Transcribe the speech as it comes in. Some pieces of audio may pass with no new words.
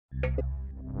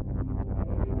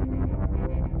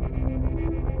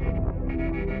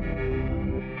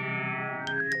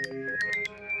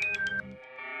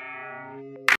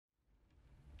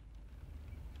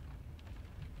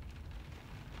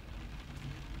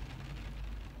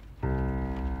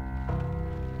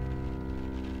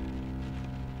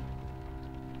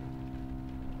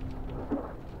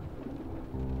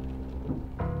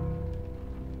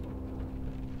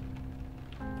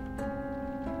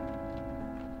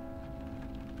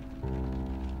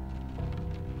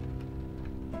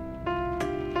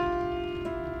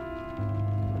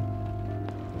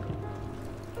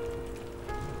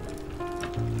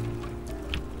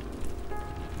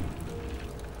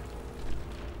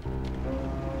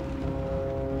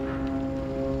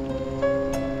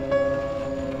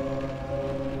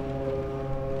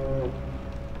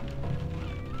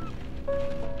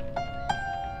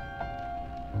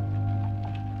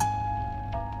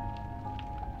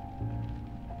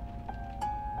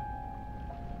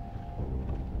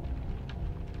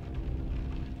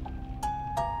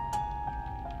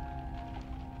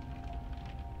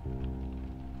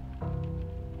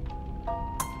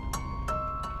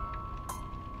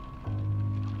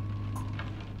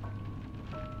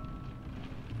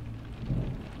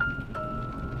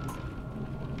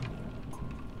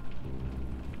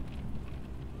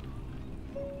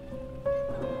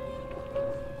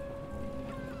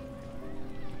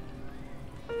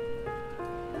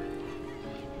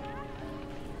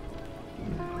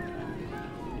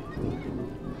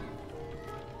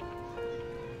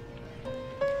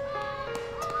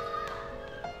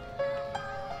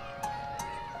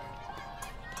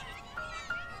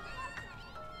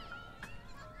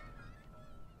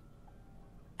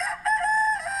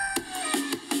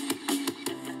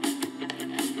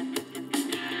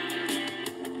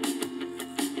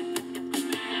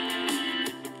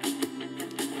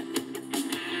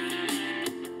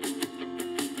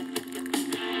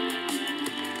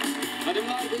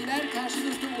Hanımlar beyler,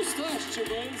 karşınızda usta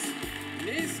aşçımız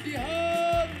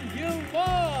Neslihan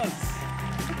Yılmaz.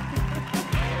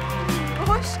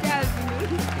 Hoş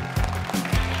geldiniz.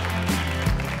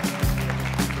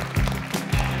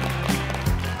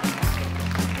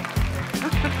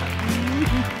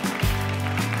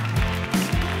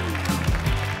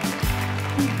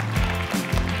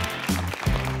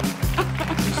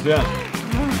 Neslihan.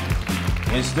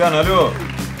 Neslihan, alo.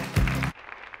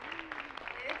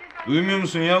 Duymuyor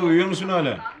musun ya? Uyuyor musun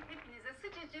hala? Hepinize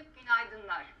sıcacık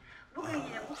günaydınlar. Bugün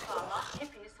yine mutfağıma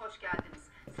hepiniz hoş geldiniz.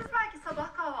 Siz belki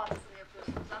sabah kahvaltısını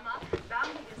yapıyorsunuz ama ben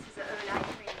bugün size öğlen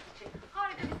yemeğiniz için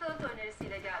harika bir salata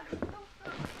önerisiyle geldim.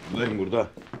 Buradayım, burada.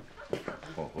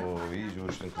 Oho, iyice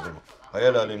uçtun kızım.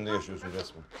 Hayal aleminde yaşıyorsun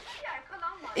resmen.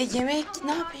 Yemek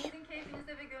ne yapayım?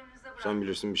 Sen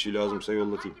bilirsin, bir şey lazımsa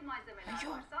yollatayım.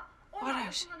 Yok, var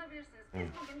her şey.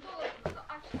 Bugün dolabımızı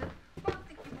açtık.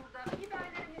 Baktık ki burada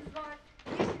biberlerimiz var,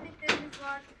 yeşilliklerimiz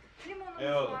var,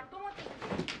 limonumuz var,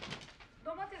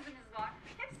 domatesimiz var.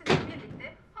 Hepsini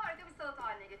birlikte harika bir salata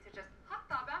haline getireceğiz.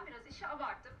 Hatta ben biraz işi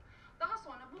abartıp daha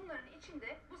sonra bunların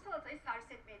içinde bu salatayı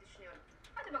servis etmeyi düşünüyorum.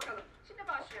 Hadi bakalım, şimdi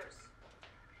başlıyoruz.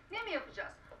 Ne mi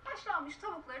yapacağız? Haşlanmış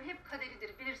tavukların hep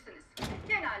kaderidir, bilirsiniz.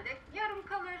 Genelde yarım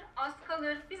kalır, az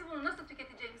kalır. Biz bunu nasıl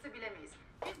tüketeceğimizi bilemeyiz.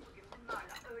 Biz bugün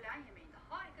bunlarla öğlen yemeğinde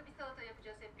harika bir salata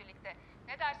yapacağız hep birlikte.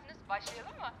 Ne dersiniz?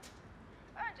 Başlayalım mı?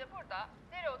 Önce burada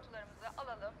dereotularımızı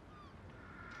alalım.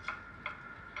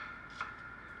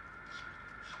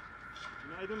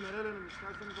 Günaydın Meral Hanım.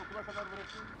 İsterseniz okula kadar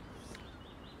bırakayım.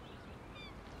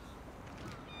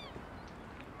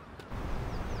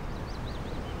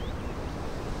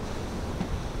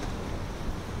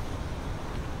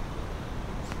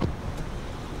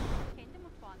 Kendi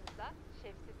mutfağınızda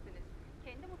şefsizsiniz.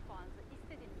 Kendi mutfağınızda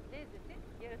istediğiniz lezzeti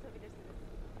yaratabilirsiniz.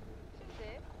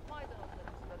 Şimdi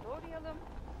maydanozlarımızı da doğrayalım.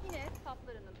 Yine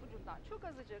saplarının ucundan çok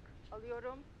azıcık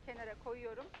alıyorum, kenara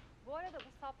koyuyorum. Bu arada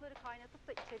bu sapları kaynatıp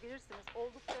da içebilirsiniz.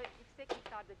 Oldukça yüksek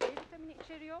miktarda C vitamini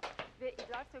içeriyor ve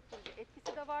idrar söktürücü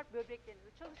etkisi de var.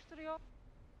 Böbreklerinizi çalıştırıyor.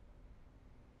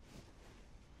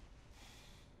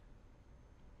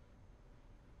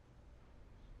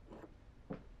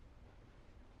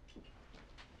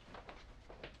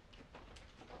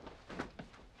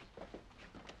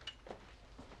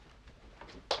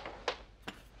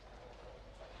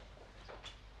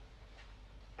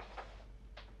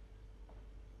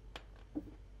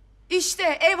 İşte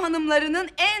ev hanımlarının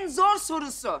en zor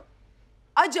sorusu.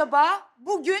 Acaba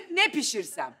bugün ne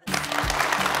pişirsem?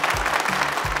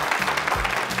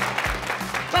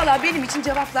 Vallahi benim için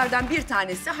cevaplardan bir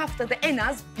tanesi haftada en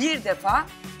az bir defa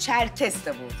Çerkez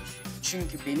tavuğudur.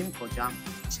 Çünkü benim kocam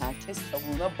Çerkez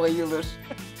tavuğuna bayılır.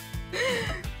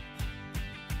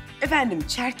 Efendim,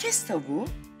 Çerkez tavuğu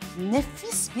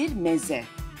nefis bir meze.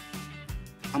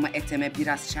 Ama eteme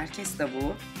biraz Çerkez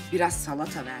tavuğu, biraz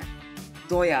salata ver,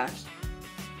 doyar.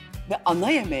 Ve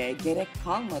ana yemeğe gerek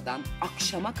kalmadan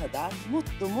akşama kadar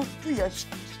mutlu mutlu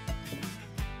yaşar.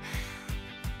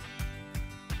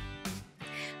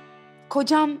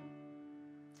 Kocam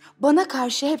bana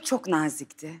karşı hep çok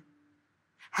nazikti.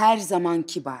 Her zaman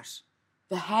kibar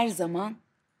ve her zaman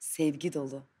sevgi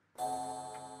dolu.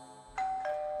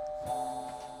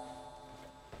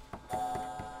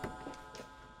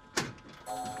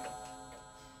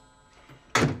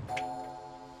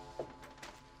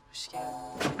 Hoş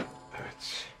geldin.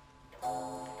 Evet.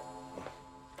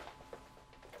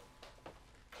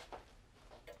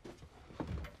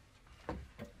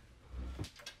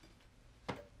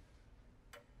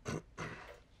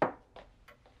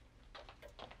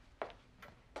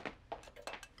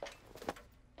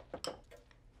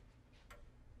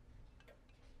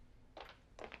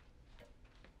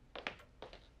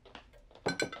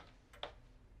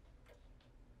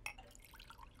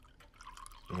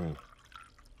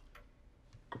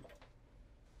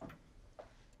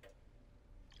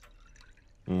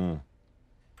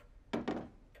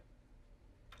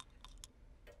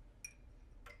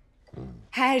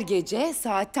 Her gece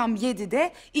saat tam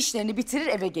 7'de işlerini bitirir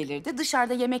eve gelirdi.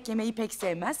 Dışarıda yemek yemeyi pek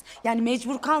sevmez. Yani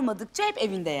mecbur kalmadıkça hep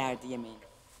evinde yerdi yemeğini.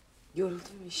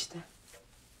 Yoruldum işte.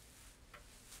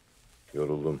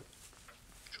 Yoruldum.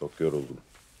 Çok yoruldum.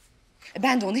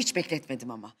 Ben de onu hiç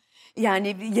bekletmedim ama.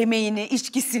 Yani yemeğini,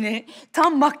 içkisini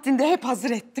tam vaktinde hep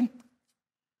hazır ettim.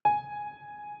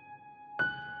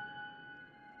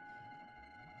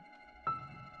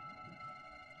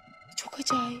 Çok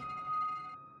acayip.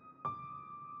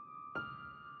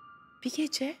 Bir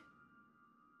gece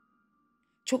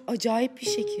çok acayip bir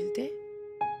şekilde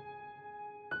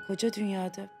koca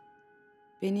dünyada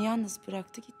beni yalnız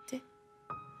bıraktı gitti.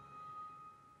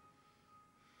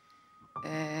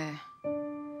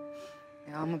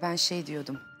 Ya ama ben şey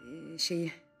diyordum,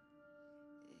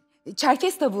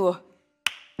 Çerkez tavuğu.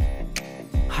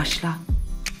 Haşla.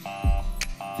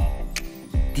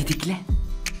 Didikle.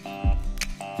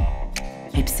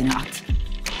 Hepsini at.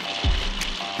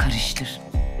 Karıştır.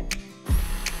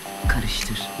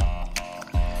 Karıştır.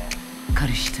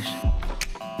 Karıştır.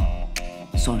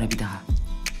 Sonra bir daha.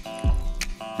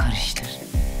 Karıştır.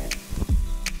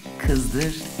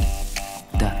 Kızdır.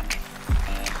 Dök.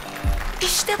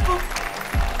 İşte bu.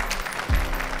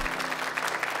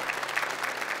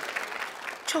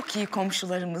 Çok iyi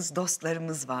komşularımız,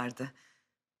 dostlarımız vardı.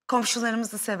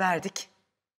 Komşularımızı severdik.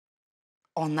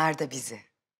 Onlar da bizi.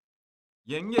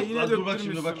 Yenge yine Dur bak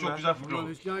döktürmüşsün şimdi bak çok be. güzel fıkra oldu.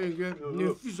 Neslihan yenge,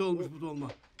 nefis olmuş bu dolma.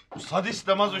 Sadist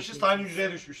de mazoşist aynı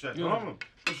yüzeye düşmüşler, tamam mı?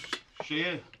 Bu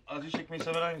şeyi, acı çekmeyi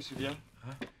seven hangisiydi ya?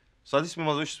 Sadist mi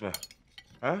mazoşist mi?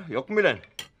 Ha? Yok mu bilen?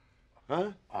 Ha?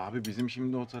 Abi bizim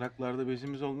şimdi o taraklarda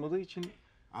bezimiz olmadığı için...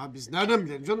 Abi biz nereden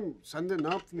bilelim canım? Sen de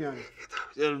ne yaptın yani?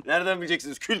 Nereden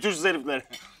bileceksiniz kültürsüz herifler?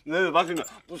 Ne bak şimdi,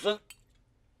 bu sen...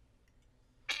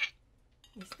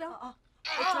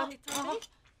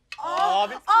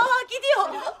 Abi. Gidiyor.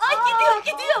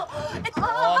 Gidiyor.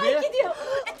 Abi. Gidiyor.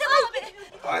 Tamam abi.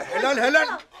 Ay,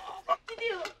 helal.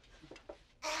 Gidiyor.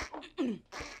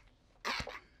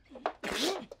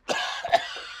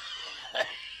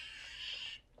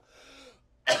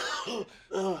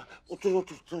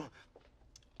 Otur.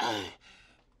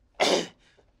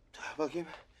 Bakayım.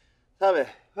 Tabii,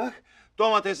 bak.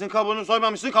 Domatesin kabuğunu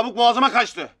soymamışsın, kabuk boğazıma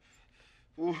kaçtı.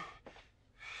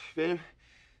 Benim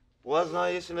boğaz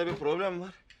nahiyesinde bir problem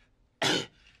var.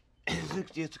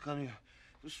 Zık diye tıkanıyor.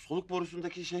 Bu soluk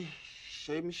borusundaki şey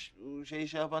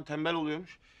yapan tembel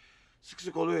oluyormuş. Sık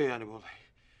sık oluyor yani bu olay.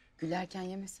 Gülerken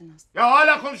yemesin aslında. Ya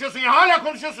hala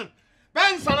konuşuyorsun.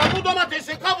 Ben sana bu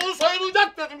domatesin kabuğu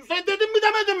soyulacak dedim. Sen dedim mi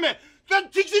demedin mi?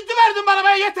 Sen tiksinti verdin bana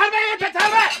be. Yeter be.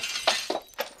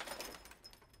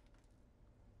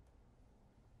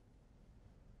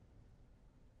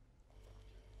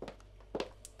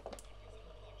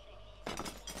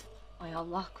 Ay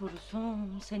Allah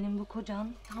korusun. Senin bu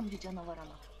kocan tam bir canavar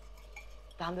ana.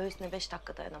 Ben böylesine 5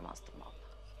 dakika dayanamazdım vallahi.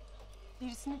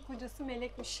 Birisinin kocası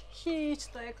melekmiş.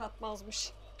 Hiç dayak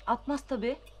atmazmış. Atmaz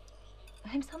tabii.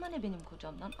 Hem sana ne benim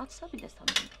kocamdan? Atsa bile sana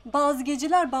ne? Bazı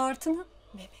geceler bağırtını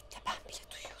Mehmet'le ben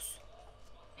bile duyuyorsun.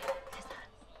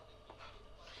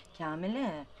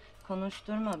 Kamile,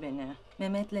 konuşturma beni.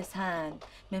 Mehmet'le sen,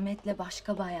 Mehmet'le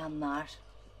başka bayanlar.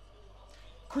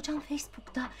 Kocan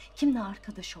Facebook'ta kimle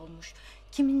arkadaş olmuş,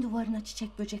 kimin duvarına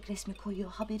çiçek böcek resmi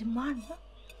koyuyor haberin var mı?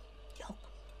 Yok,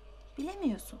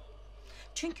 bilemiyorsun.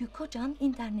 Çünkü kocan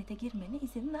internete girmene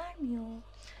izin vermiyor.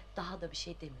 Daha da bir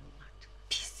şey demiyorum artık.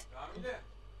 Pis. Kamile.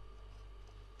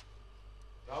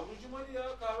 Kızım hadi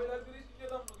ya. Kahvelerde içmeyecek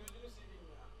adam mı? Gözünü seveyim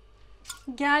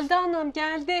ya. Geldi anam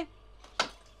geldi.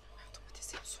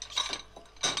 Domatesi hep soyar.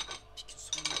 Bir gün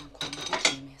soymadan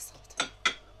koymadan yemeğe saldı.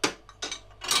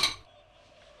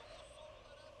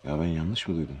 Ya ben yanlış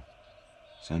mı duydum?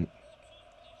 Sen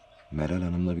Meral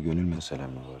Hanım'la bir gönül meselen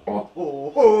mi var?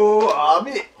 Oho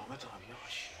abi. Ahmet abi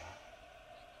yavaş ya.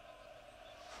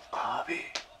 Abi.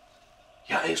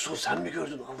 Ya en son sen mi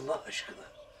gördün Allah aşkına?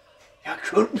 Ya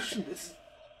kör müsün nesin?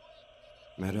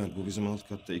 Meral, bu bizim alt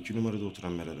katta 2 numarada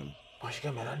oturan Meral Hanım.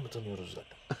 Başka Meral mi tanıyoruz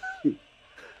zaten?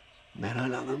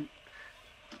 Meral Hanım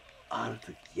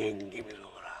artık yengemiz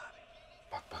olur abi.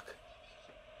 Bak bak.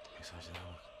 Mesajlara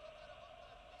bak.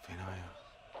 Fena ya.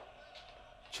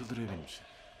 Çıldırıyor benim için.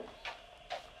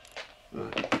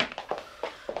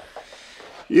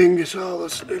 Yenge sağ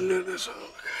olasın, ellerine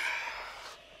sağlık.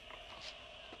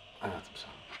 Hayatım sağ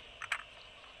ol.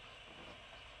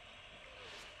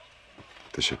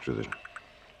 Teşekkür ederim.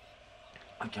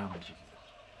 Kamil şekilde.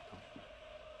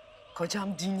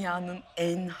 Kocam dünyanın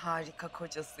en harika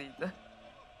kocasıydı.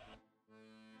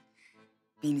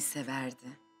 Beni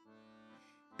severdi.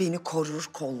 Beni korur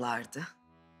kollardı.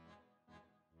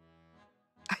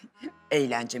 Ay,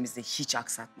 eğlencemizi hiç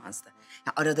aksatmazdı.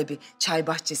 Ya arada bir çay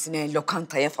bahçesine,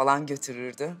 lokantaya falan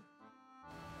götürürdü.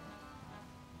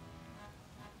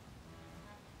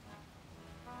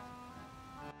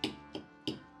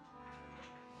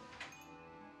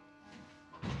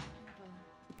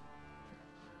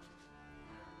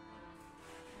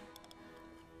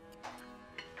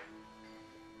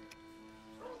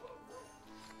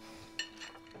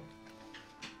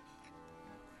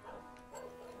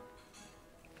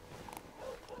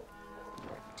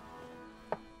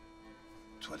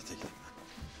 Tuvalete gideyim ben.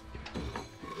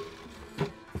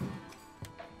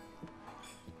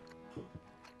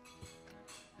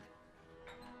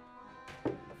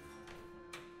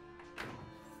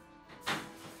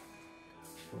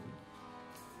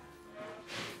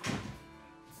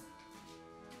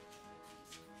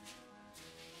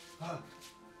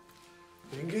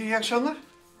 Yenge iyi akşamlar.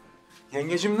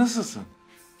 Yengecim nasılsın?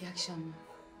 İyi akşamlar.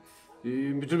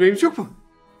 Müdür beyimiz yok mu?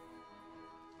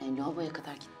 Lavaboya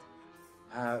kadar gitti.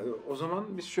 Ha, o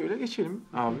zaman biz şöyle geçelim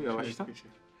abi yavaştan.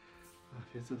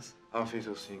 Afiyet olsun. Afiyet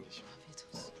olsun yengecim. Afiyet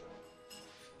olsun.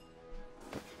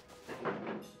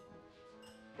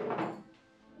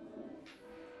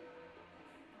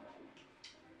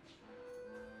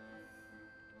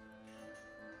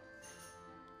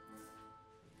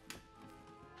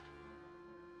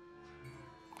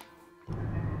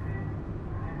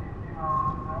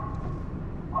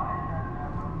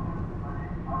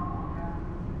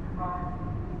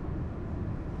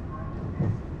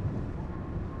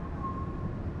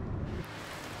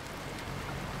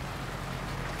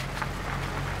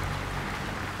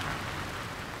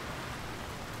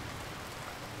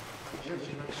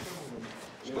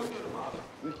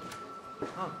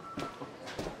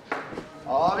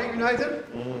 Abi günaydın.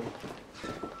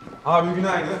 Abi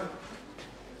günaydın.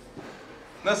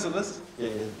 Nasılsınız?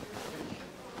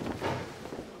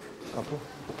 Kapı.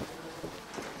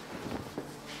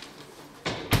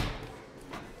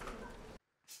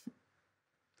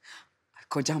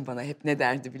 Kocam bana hep ne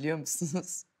derdi biliyor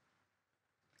musunuz?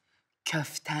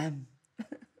 Köftem.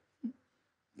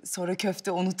 Sonra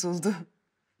köfte unutuldu.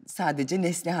 Sadece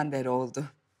Neslihan der oldu.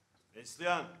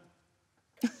 Neslihan.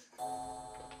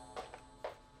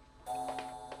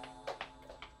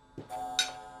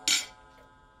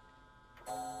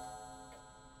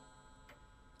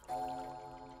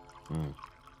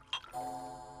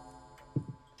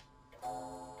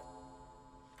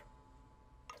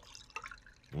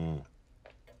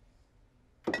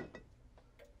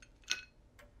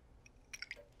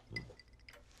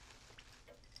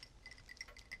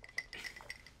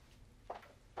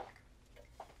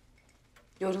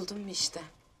 Yoruldun mu işte?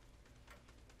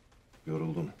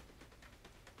 Yoruldum.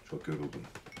 Çok yoruldum.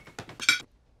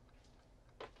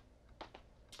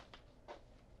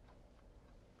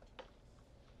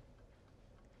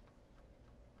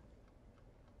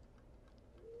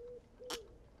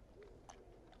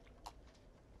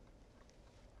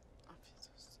 Afiyet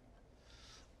olsun.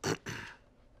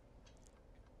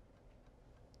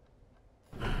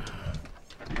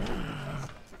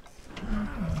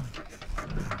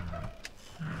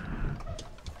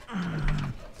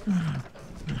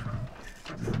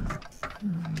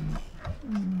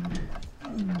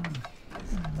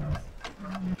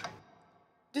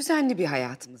 Düzenli bir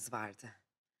hayatımız vardı.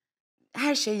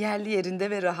 Her şey yerli yerinde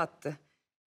ve rahattı.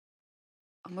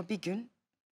 Ama bir gün...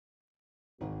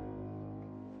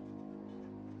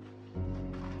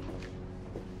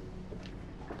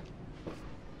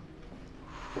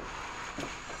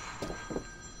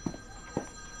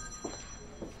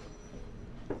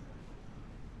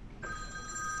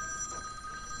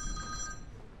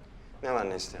 ben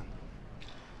Neslihan.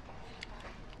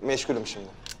 Meşgulüm şimdi.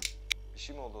 Bir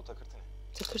şey mi oldu o takırtı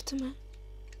ne? Tıkırtı mı?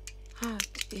 Ha,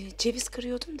 ceviz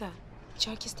kırıyordum da.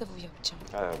 Çerkez tavuğu yapacağım.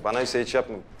 Ha, bana ise hiç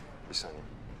yapma. Bir saniye.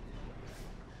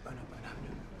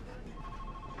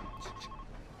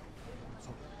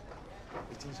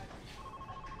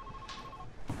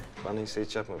 Bana ise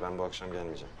hiç yapma. Ben bu akşam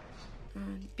gelmeyeceğim. Ha,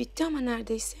 bitti ama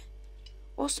neredeyse.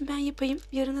 Olsun ben yapayım.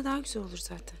 Yarına daha güzel olur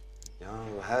zaten. Ya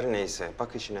her neyse.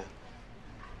 Bak işine.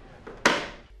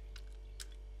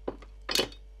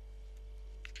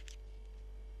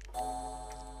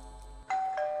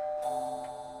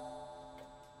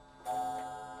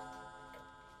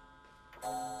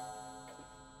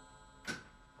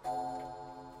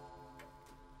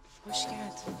 Hoş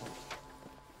geldin.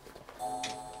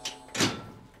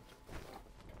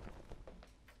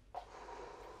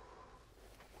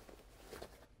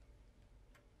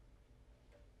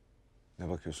 Ne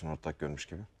bakıyorsun ortak görmüş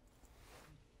gibi?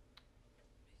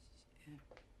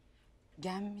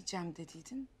 Gelmeyeceğim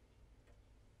dediydin.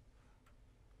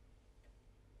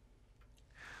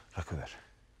 Rakı ver.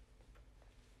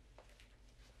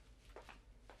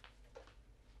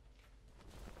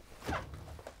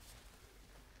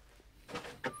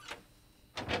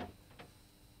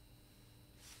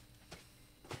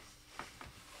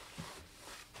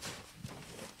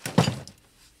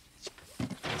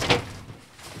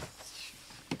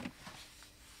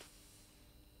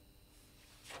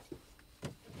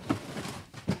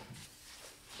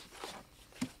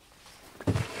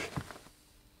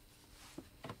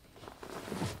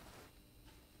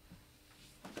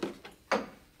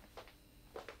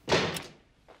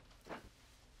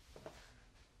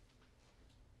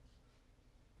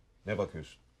 Ne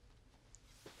bakıyorsun?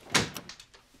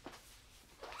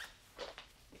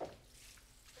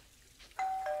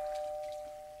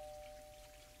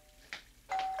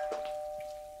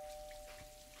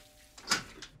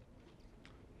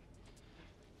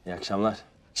 İyi akşamlar.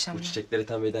 Akşamlar. Bu çiçekleri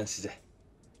Ethem Bey'den size.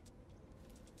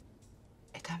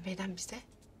 Ethem Bey'den bize.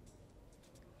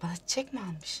 Bana çiçek mi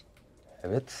almış?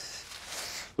 Evet.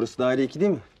 Burası daire 2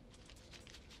 değil mi?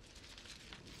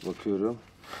 Bakıyorum.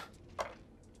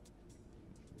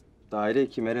 Daire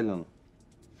 2 Meral Hanım.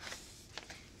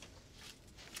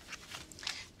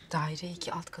 Daire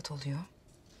 2 alt kat oluyor.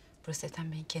 Burası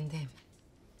Ethem Bey'in kendi evi.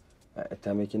 Ya,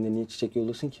 Ethem Bey kendine niye çiçek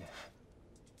yollasın ki?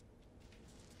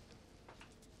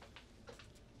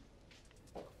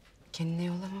 Kendine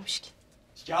yollamamış ki.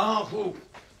 Yahu!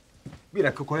 Bir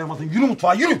dakika koyamadın. Yürü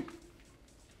mutfağa, yürü!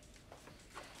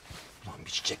 Ulan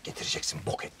bir çiçek getireceksin,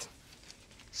 bok ettin.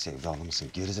 Sevdalı mısın?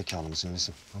 Gerizekalı mısın?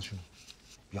 Nesin? Al şunu.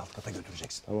 Bir alt kata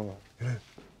götüreceksin. Tamam abi. Yürü.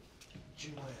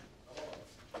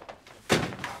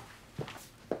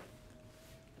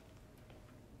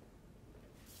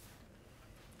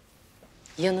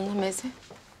 Yanına meze.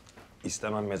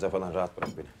 İstemem meze falan. Rahat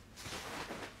bırak beni.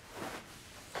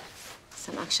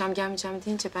 Sen akşam gelmeyeceğim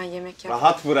deyince ben yemek yaptım.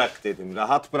 Rahat bırak dedim.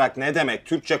 Rahat bırak. Ne demek?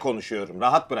 Türkçe konuşuyorum.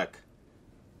 Rahat bırak.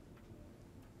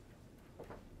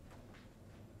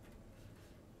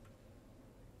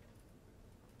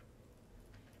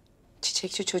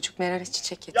 Çiçekçi çocuk Meral'e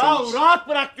çiçek Ya getirmiş. rahat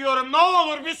bırak diyorum. Ne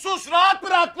olur bir sus. Rahat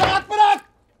bırak, rahat bırak!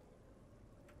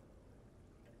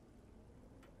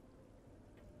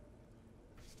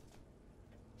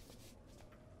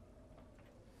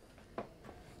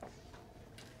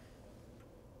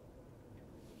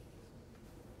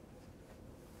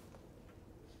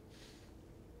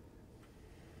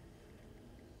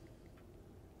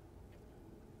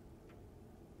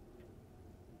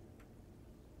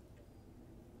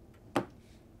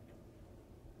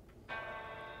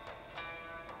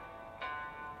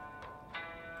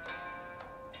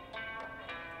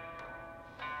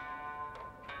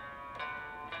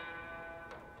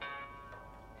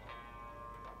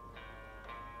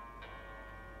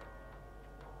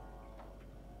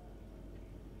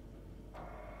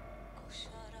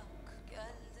 Koşarak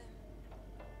geldim,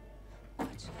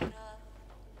 kaçarak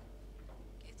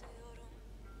gidiyorum.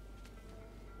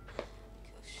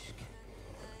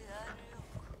 Köşkünde yer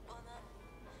yok bana,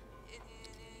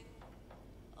 yeni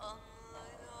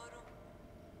anlıyorum.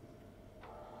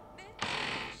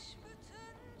 Bitmiş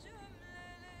bütün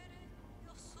cümleleri,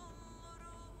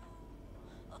 yosunları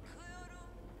akıyorum.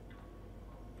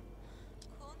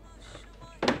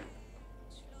 Konuşma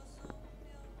hiç lüzum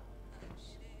yok, her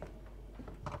şeyi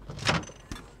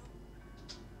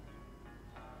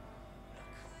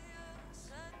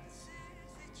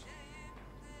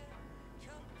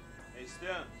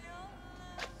Neslihan.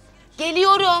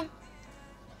 Geliyorum.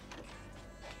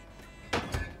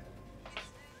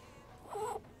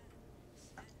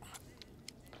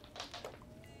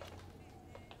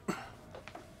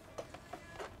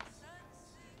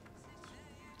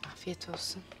 Afiyet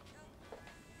olsun.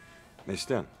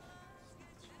 Neslihan.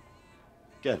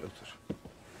 Gel otur.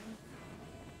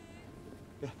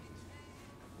 Gel.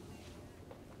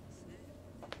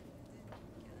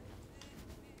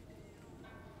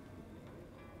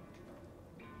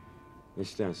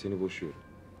 Neslihan, seni boşuyorum.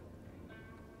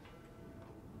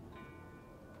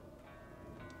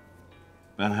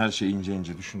 Ben her şeyi ince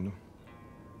ince düşündüm.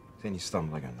 Seni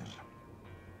İstanbul'a göndereceğim.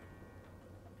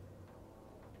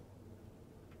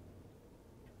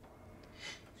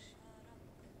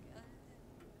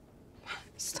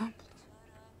 İstanbul.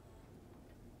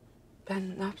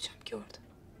 Ben ne yapacağım ki orada?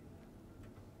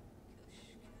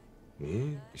 Niye?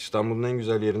 İstanbul'un en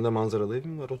güzel yerinde manzaralı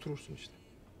evim var. Oturursun işte.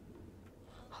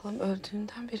 Halam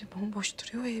öldüğünden beri bomboş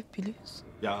duruyor ev, biliyorsun.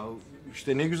 Ya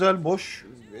işte ne güzel, boş.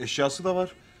 Eşyası da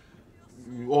var.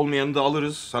 Olmayanı da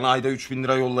alırız. Sana ayda 3.000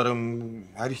 lira yollarım.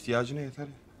 Her ihtiyacına yeter.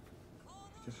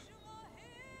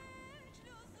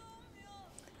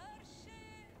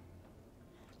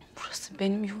 Burası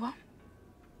benim yuvam.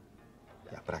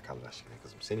 Ya bırak Allah aşkına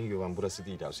kızım. Senin yuvan burası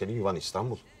değil ya. Senin yuvan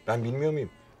İstanbul. Ben bilmiyor muyum?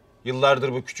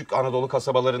 Yıllardır bu küçük Anadolu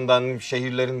kasabalarından,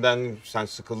 şehirlerinden sen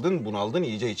sıkıldın, bunaldın,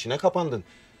 iyice içine kapandın.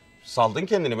 Saldın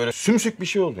kendini, böyle sümsük bir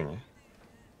şey oldun ya.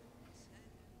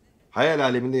 Hayal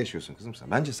aleminde yaşıyorsun kızım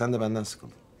sen. Bence sen de benden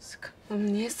sıkıldın.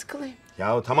 Sıkıldım. Niye sıkılayım?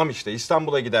 Ya tamam işte,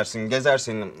 İstanbul'a gidersin,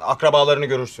 gezersin, akrabalarını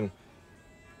görürsün.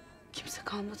 Kimse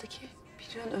kalmadı ki.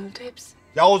 Biliyorsun öldü hepsi.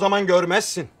 Ya o zaman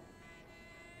görmezsin.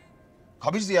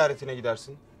 Kabir ziyaretine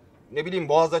gidersin. Ne bileyim,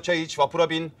 Boğaz'da çay iç, vapura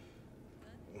bin.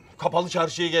 Kapalı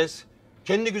çarşıyı gez.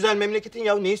 Kendi güzel memleketin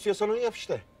ya. Ne istiyorsan onu yap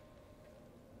işte.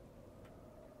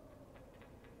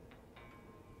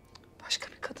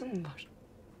 Başka bir kadın mı var?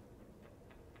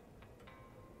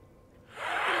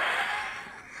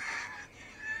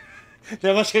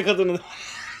 Ne başka kadını?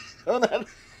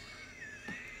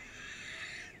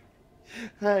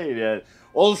 Hayır yani.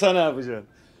 Olsa ne yapacaksın?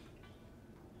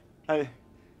 Hani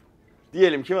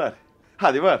diyelim ki var.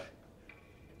 Hadi var.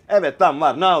 Evet lan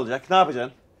var. Ne olacak? Ne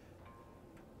yapacaksın?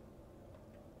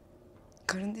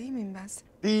 Karın değil miyim ben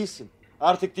senin? Değilsin.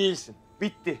 Artık değilsin.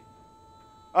 Bitti.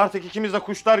 Artık ikimiz de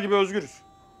kuşlar gibi özgürüz.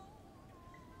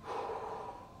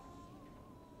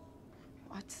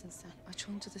 Açsın sen. Aç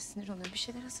olunca da sinir oluyor. Bir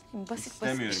şeyler hazırlayayım. Basit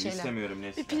İstemiyorum, basit bir şeyler. istemiyorum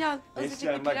Neslihan. Bir pilav. Azıcık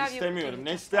Neslihan bir bak pilav yapıp istemiyorum. geleceğim.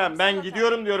 Neslihan ben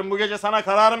gidiyorum diyorum. Bu gece sana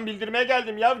kararımı bildirmeye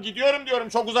geldim ya. Gidiyorum diyorum.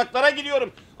 Çok uzaklara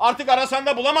gidiyorum. Artık arasan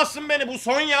da bulamazsın beni. Bu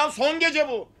son ya. Son gece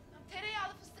bu.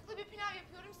 Tereyağlı fıstıklı bir pilav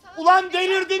yapıyorum. Ulan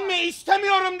delirdin mi?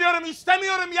 İstemiyorum diyorum.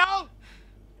 İstemiyorum ya.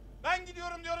 Ben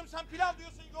gidiyorum diyorum. Sen pilav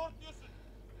diyorsun, yoğurt diyorsun.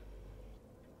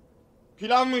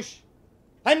 Pilavmış.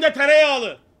 Hem de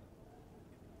tereyağlı.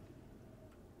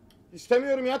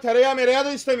 İstemiyorum ya. Tereyağı mereyağı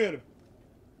da istemiyorum.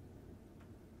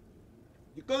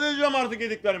 Dikkat edeceğim artık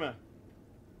yediklerime.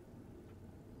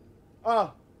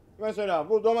 Ah. Mesela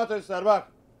bu domatesler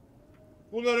bak.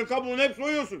 Bunların kabuğunu hep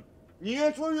soyuyorsun.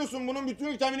 Niye soyuyorsun? Bunun bütün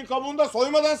vitamini kabuğunu da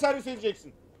soymadan servis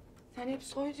edeceksin. Sen hep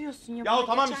soy diyorsun ya. Ya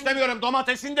tamam istemiyorum.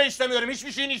 Domatesini de istemiyorum.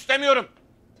 Hiçbir şeyini istemiyorum.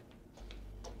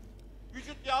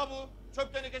 Vücut yağı bu.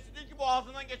 Çöp tenekesi değil ki, bu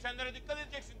ağzından geçenlere dikkat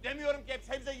edeceksin. Demiyorum ki hep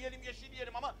sebze yiyelim, yeşil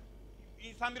yiyelim ama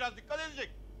insan biraz dikkat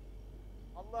edecek.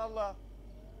 Allah Allah.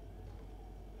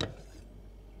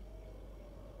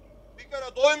 Bir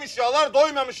kere doymuş yağlar,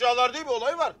 doymamış yağlar diye bir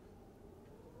olay var.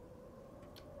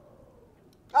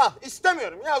 Ah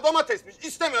istemiyorum ya, domatesmiş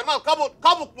istemiyorum. Al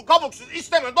kabuklu kabuksuz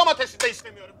istemiyorum. Domatesi de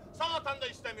istemiyorum. Salatan da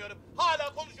istemiyorum.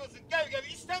 Hala konuşuyorsun gel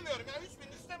istemiyorum ya.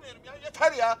 Hiçbirini istemiyorum ya.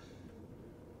 Yeter ya.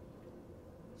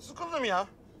 Sıkıldım ya.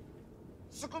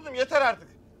 Sıkıldım yeter artık.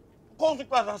 Bu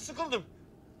koltuklardan sıkıldım.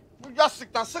 Bu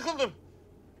yastıktan sıkıldım.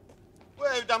 Bu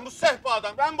evden, bu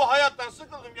sehpadan, ben bu hayattan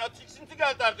sıkıldım ya. Tiksinti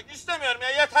geldi artık. İstemiyorum ya.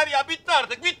 Yeter ya. Bitti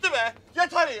artık. Bitti be.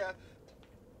 Yeter ya.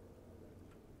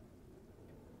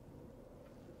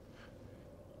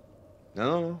 Ne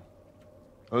lan o?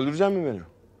 Öldürecek mi beni?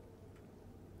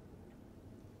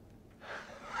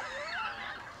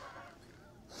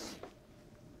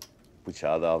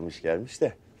 Bıçağı da almış gelmiş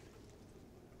de.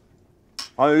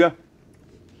 Hadi gel.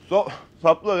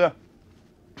 Sapla gel.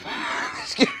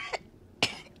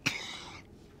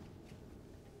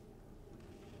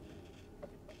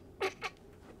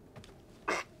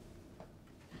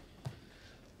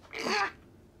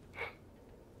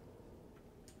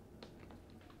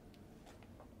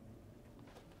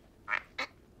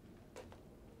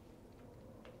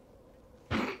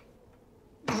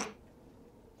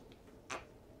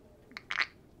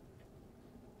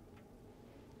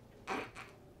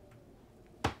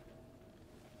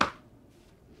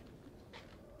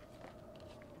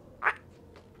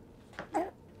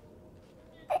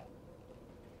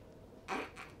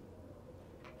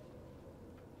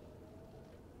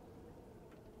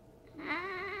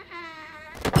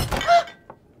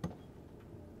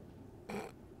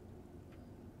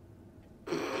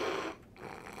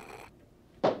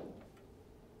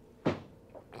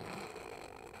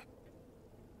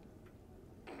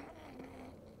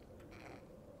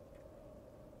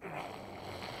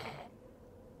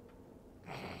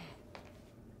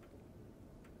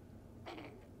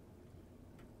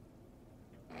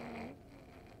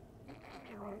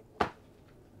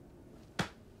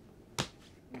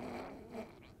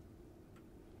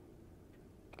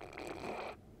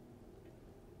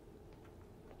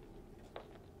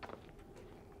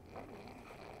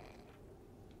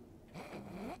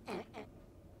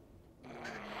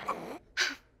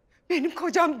 Benim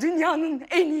kocam dünyanın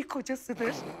en iyi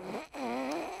kocasıdır.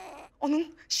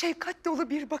 Onun şefkat dolu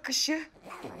bir bakışı,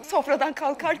 sofradan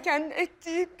kalkarken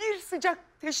ettiği bir sıcak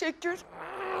teşekkür.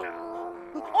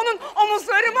 Onun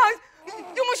omuzlarıma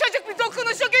yumuşacık bir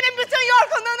dokunuşu günün bütün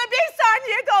yorgunluğunu bir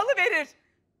saniyede alıverir.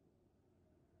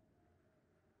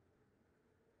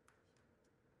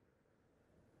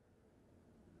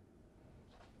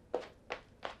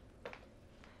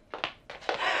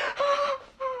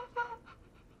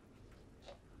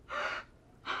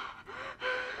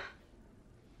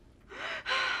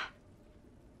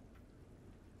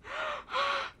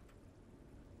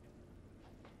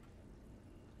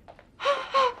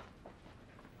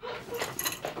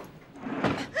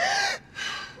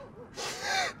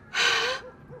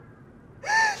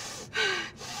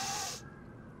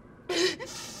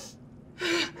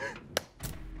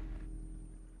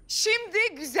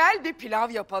 Şimdi güzel bir pilav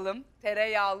yapalım.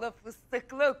 Tereyağlı,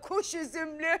 fıstıklı, kuş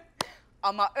üzümlü.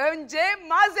 Ama önce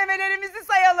malzemelerimizi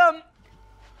sayalım.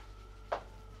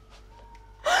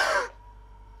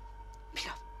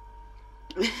 Pilav.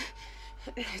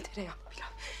 Tereyağı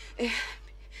pilav.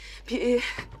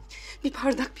 Bir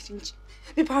bardak pirinç.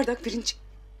 Bir bardak pirinç.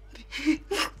 Bir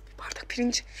bardak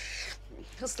pirinç.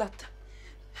 Islattım.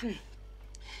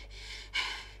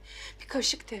 Bir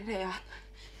kaşık tereyağı.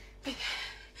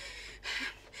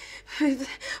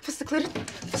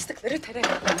 Fıstıkları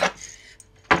tereyağı.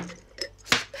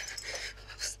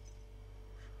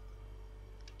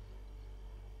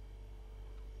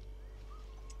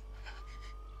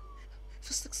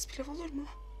 Fıstıksız pilav olur mu?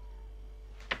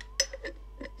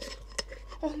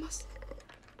 Olmaz.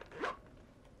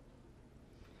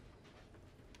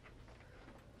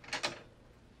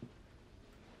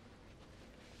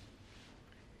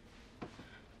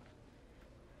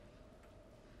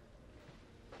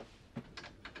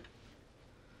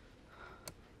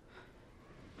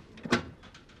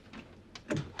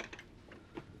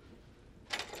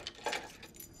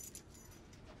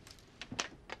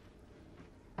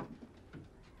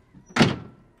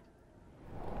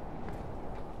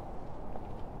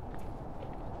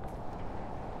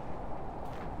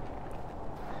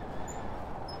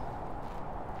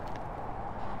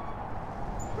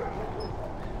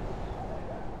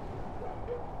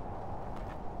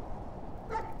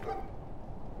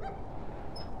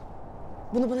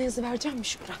 Bunu bana yazıverecek misin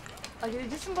Şükran?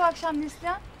 Alevlisin bu akşam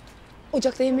Neslihan.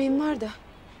 Ocakta yemeğim var da.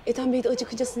 Ethem Bey de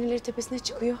acıkınca sinirleri tepesine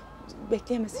çıkıyor.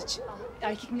 Bekleyemez hiç.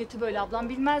 Erkek milleti böyle ablam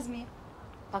bilmez miyim?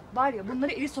 Bak var ya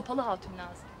bunlara eli sopalı hatun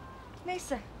lazım.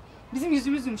 Neyse. Bizim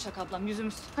yüzümüz yumuşak ablam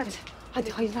yüzümüz. Hadi.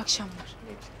 Hadi hayırlı akşamlar.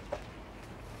 Evet.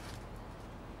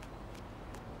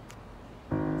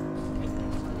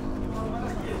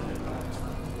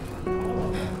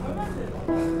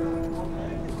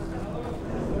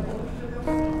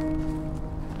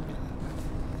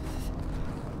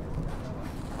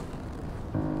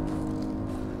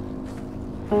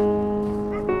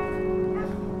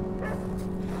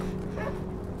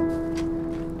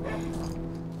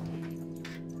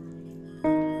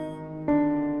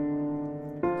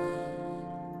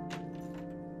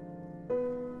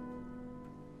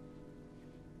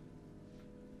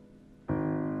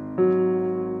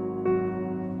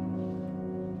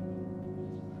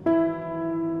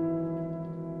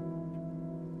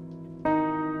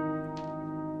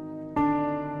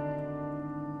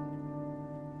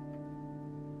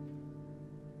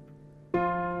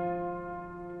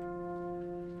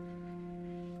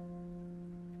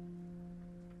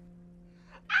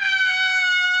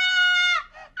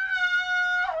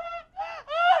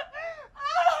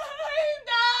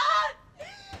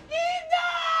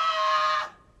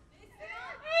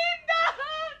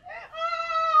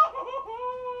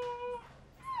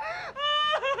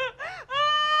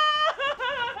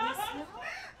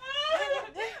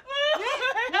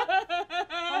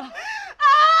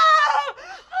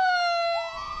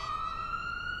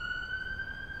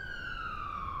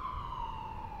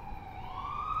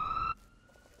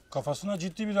 Kafasına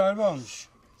ciddi bir darbe almış.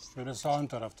 Şöyle sağ ön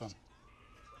taraftan.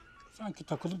 Sanki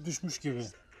takılıp düşmüş gibi.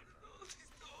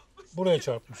 Buraya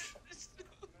çarpmış.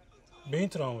 Beyin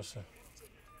travması.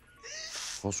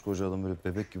 Koskoca adam böyle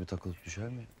bebek gibi takılıp düşer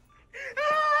mi?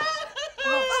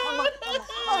 Tamam.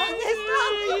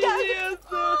 Neslihan geldi.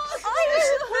 Ay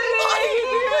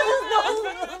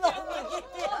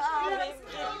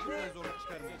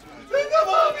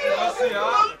Tamam ya.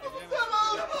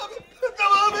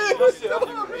 Nasıl ya?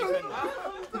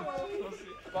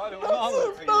 Bari onu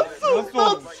anlatın ya. Nasıl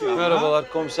olmuş ya?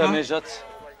 Merhabalar komiser Nejat.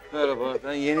 Merhaba,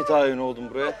 ben yeni tayin oldum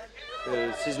buraya.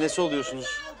 Siz nesi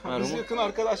oluyorsunuz? Biz Merhaba. yakın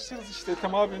arkadaşlarız işte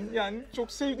Ethem abim. Yani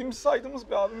çok sevdiğimiz, saydığımız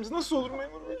bir abimiz. Nasıl olur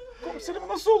memur bey? Komiserim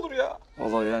nasıl olur ya?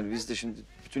 Vallahi yani biz de şimdi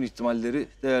bütün ihtimalleri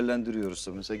değerlendiriyoruz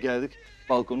tabii. Mesela geldik,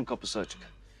 balkonun kapısı açık.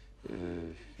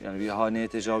 Yani bir haneye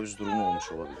tecavüz durumu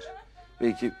olmuş olabilir.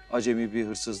 Belki acemi bir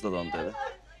hırsız dadandı eve.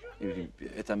 Ne bileyim,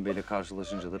 Ethem Bey'le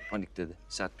karşılaşınca da panikledi.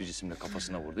 Sert bir cisimle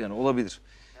kafasına vurdu. Yani olabilir.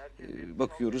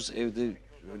 Bakıyoruz evde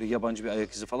öyle yabancı bir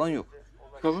ayak izi falan yok.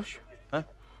 Galoş. Ha?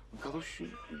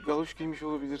 Galoş giymiş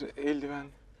olabilir, eldiven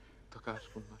takar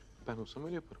bunlar. Ben olsam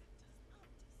öyle yaparım.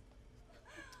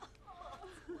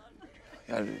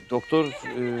 Yani doktor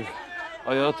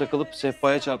ayağa takılıp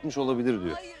sehpaya çarpmış olabilir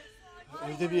diyor.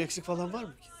 Evde bir eksik falan var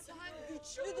mı ki?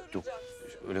 Yok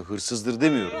öyle hırsızdır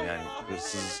demiyorum yani.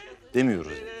 Hırsız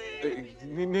demiyoruz.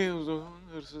 Ne o zaman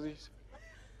hırsız değilse?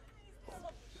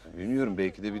 Bilmiyorum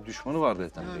belki de bir düşmanı vardı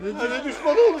Ethem Bey. Ne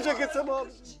düşmanı olacak Ethem abi?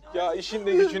 Ya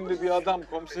işinde gücünde bir adam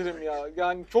komiserim ya.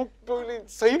 Yani çok böyle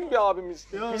sayın bir abimiz.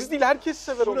 Ya, biz değil herkes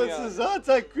sever onu ya. Burası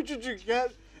zaten küçücük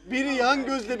yer. Biri yan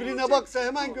gözle birine baksa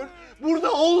hemen gör.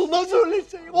 Burada olmaz öyle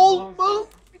şey. Olmaz.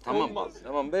 Tamam,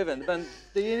 tamam beyefendi ben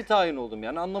de yeni tayin oldum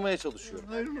yani anlamaya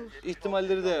çalışıyorum.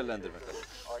 İhtimalleri değerlendirmek.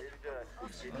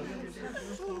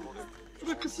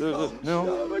 Dur, ne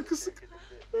o? Ya, kısık.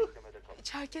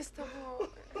 Çerkez tavuğu.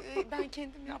 Ben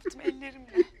kendim yaptım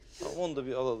ellerimle. Tamam onu da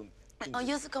bir alalım. Ay,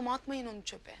 yazık ama atmayın onu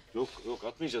çöpe. Yok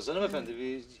atmayacağız hanımefendi.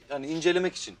 Bir, yani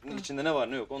incelemek için. İçinde ne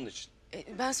var ne yok onun için.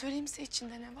 Ben söyleyeyim size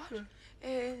içinde ne var?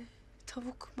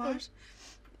 Tavuk var.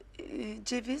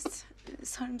 Ceviz,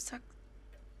 sarımsak.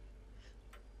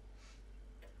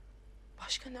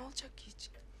 Başka ne olacak ki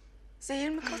için? Zehir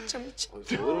mi katacağım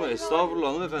için? Olur mu? Estağfurullah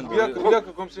hanımefendi. Bir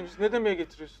dakika komiserim siz ne demeye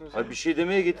getiriyorsunuz? Hayır bir şey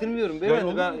demeye getirmiyorum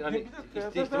beyefendi. Ben hani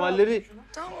ihtimalleri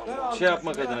şey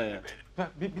yapmak adına yani.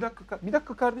 Bir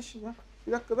dakika kardeşim ya.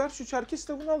 Bir dakika ver şu çerkez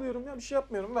tavuğunu alıyorum ya. Bir şey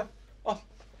yapmıyorum ver. Al.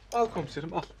 Al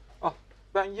komiserim al.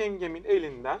 Ben yengemin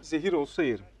elinden zehir olsa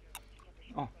yerim.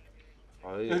 Al.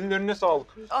 Hayır. Ellerine sağlık.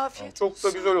 Afiyet Çok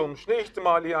olsun. da güzel olmuş. Ne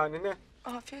ihtimali yani ne?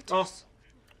 Afiyet Al. olsun.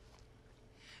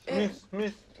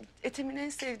 Mis. Ethem'in en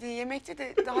sevdiği yemekti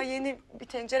de daha yeni bir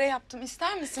tencere yaptım.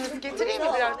 İster misiniz? Getireyim mi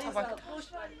birer tabak?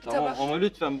 Tamam ama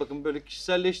lütfen bakın böyle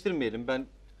kişiselleştirmeyelim. Ben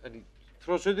hani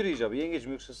prosedür icabı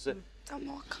yengeciğim yoksa size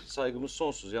Tamam. saygımız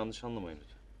sonsuz. Yanlış anlamayın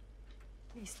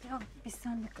lütfen. Neslihan biz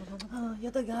seninle kalalım. Ha,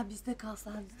 ya da gel bizde kal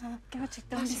sen. Ha,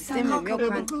 gerçekten biz İstemiyorum. seninle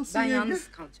Yok kalalım. ben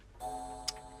yalnız kalacağım.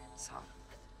 Sağ ol.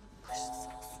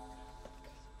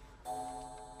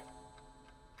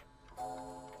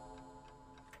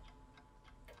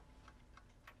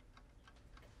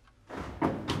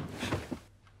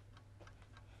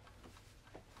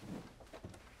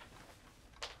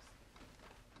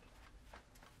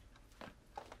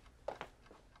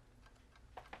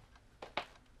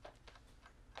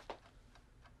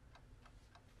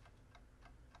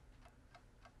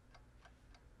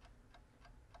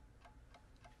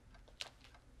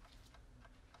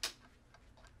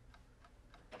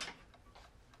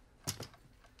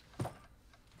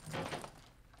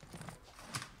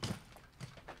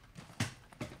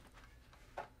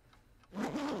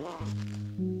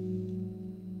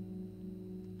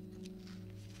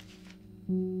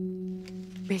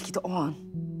 Belki de o an,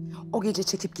 o gece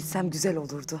çekip gitsem güzel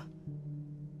olurdu.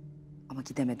 Ama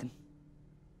gidemedim.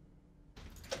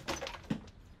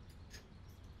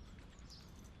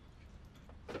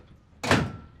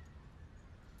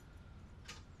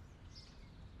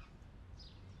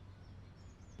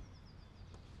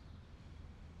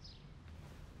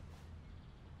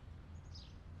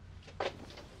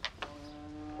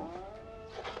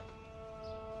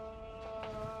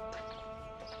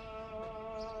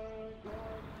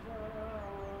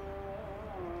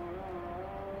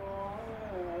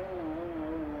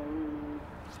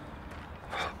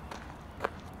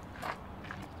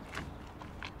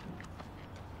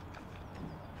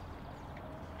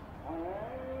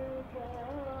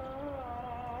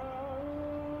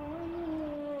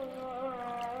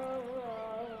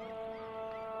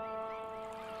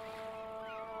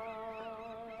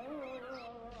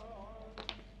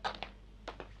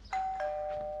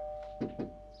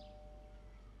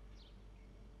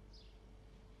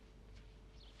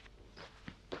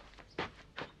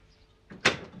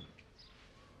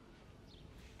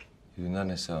 İyi günler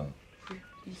Neslihan'ın.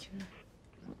 İyi günler.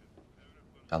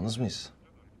 Yalnız mıyız?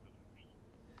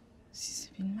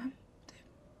 Sizi bilmem de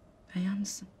ben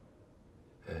yalnızım.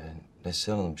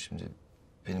 Neslihan Hanım şimdi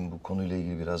benim bu konuyla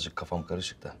ilgili birazcık kafam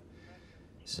karışık da.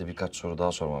 Size birkaç soru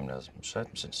daha sormam lazım.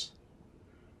 Müsait misiniz?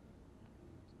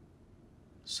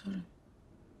 Sorun.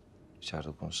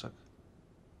 İçeride konuşsak.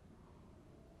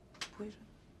 Buyurun.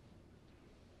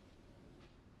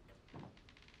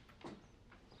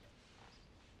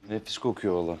 Nefis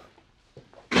kokuyor valla.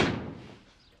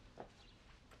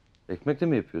 Ekmekle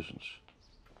mi yapıyorsunuz?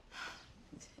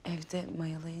 Evde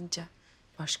mayalayınca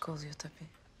başka oluyor tabii.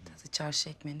 Tadı çarşı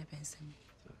ekmeğine benzemiyor.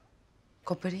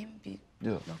 Koparayım bir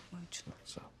Yok. lokma ucunu.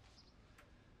 Sağ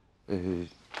ol.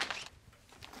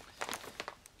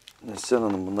 Neslihan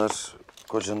Hanım, bunlar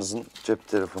kocanızın cep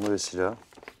telefonu ve silahı.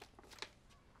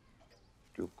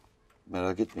 Yok,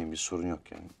 merak etmeyin, bir sorun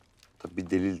yok yani. Tabii bir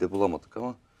delil de bulamadık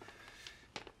ama...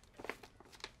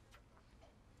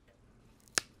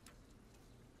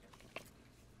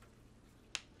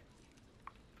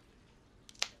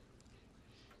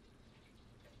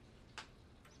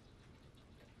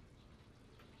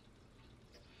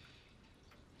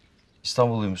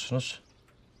 İstanbulluymuşsunuz.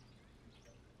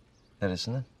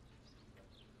 Neresinden?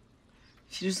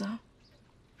 Firuza.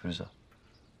 Firuza.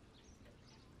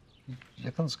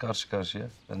 Yakınız karşı karşıya.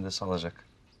 Ben de Salacak.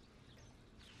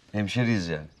 Hemşeriyiz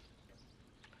yani.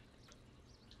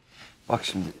 Bak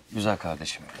şimdi güzel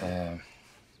kardeşim.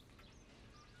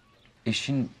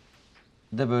 Eşin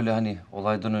de böyle hani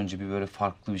olaydan önce bir böyle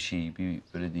farklı bir şey, bir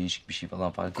böyle değişik bir şey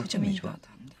falan fark etti Kocam mi iyi hiç? bir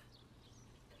adamdı.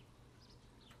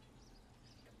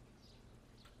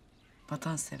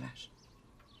 Vatansever.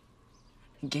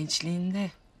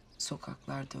 Gençliğinde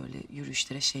sokaklarda öyle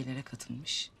yürüyüşlere, şeylere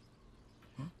katılmış.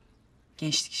 Hı?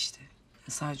 Gençlik işte.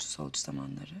 Sağcı solcu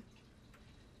zamanları.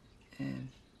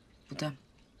 Bu da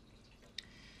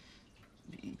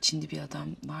Çinli bir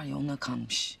adam var ya, ona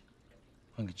kanmış.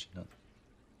 Hangi Çinli adam?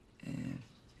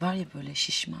 Var ya böyle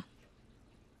şişman.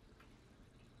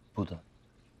 Bu da.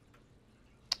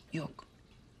 Yok.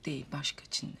 Değil, başka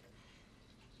Çinli.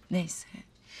 Neyse.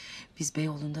 Biz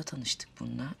Beyoğlu'nda tanıştık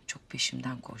bununla. Çok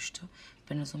peşimden koştu.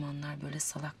 Ben o zamanlar böyle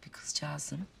salak bir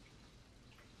kızcağızım.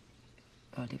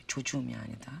 Öyle bir çocuğum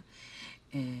yani daha.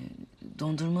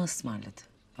 Dondurma ısmarladı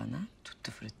bana.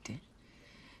 Tuttu frutti.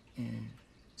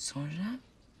 Sonra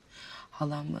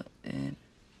halamı...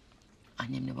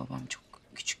 annemle babam çok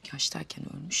küçük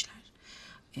yaştayken ölmüşler.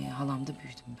 Halamda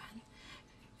büyüdüm ben.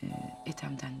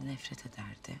 Ethem'den de nefret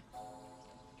ederdi.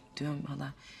 Diyorum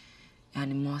hala,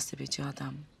 yani muhasebeci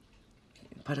adam,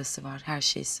 parası var, her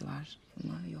şeysi var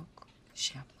ama yok,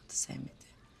 şey yapmadı, sevmedi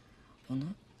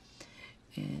onu.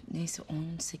 Neyse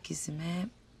 18'ime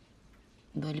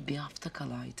böyle bir hafta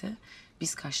kalaydı.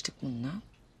 Biz kaçtık bununla.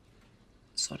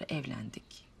 Sonra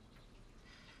evlendik.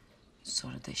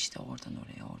 Sonra da işte oradan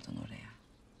oraya, oradan oraya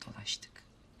dolaştık.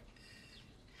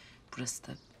 Burası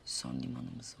da son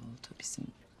limanımız oldu. Bizim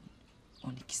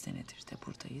 12 senedir de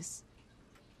buradayız.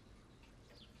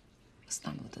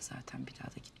 İstanbul'da zaten bir daha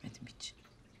da gitmedim hiç.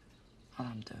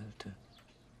 Halam da öldü.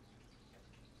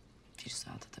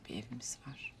 Firuza'da da bir evimiz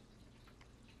var.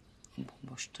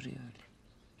 Bomboş duruyor öyle.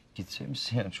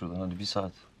 Gitseymişsin yani şuradan hadi 1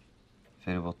 saat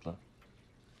feribotla.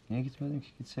 Niye gitmedin ki?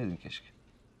 Gitseydin keşke.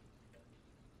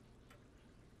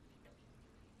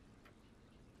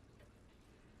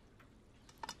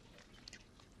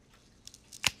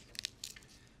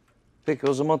 Peki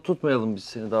o zaman tutmayalım biz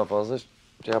seni daha fazla.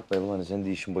 Şey yapmayalım, hani senin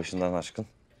de işin başından aşkın.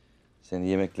 Seni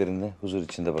yemeklerinle huzur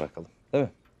içinde bırakalım. Değil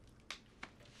mi?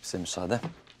 Bize müsaade.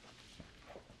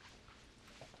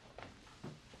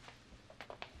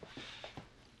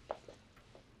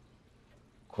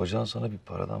 Kocan sana bir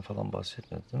paradan falan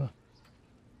bahsetmedi değil mi?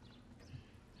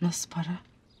 Nasıl para?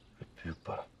 Büyük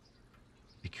para.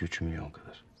 2-3 milyon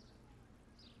kadar.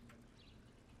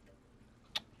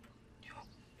 Yok.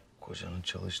 Kocanın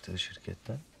çalıştığı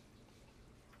şirketten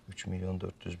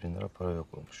 3.400.000 lira para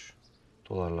yok olmuş.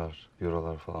 Dolarlar,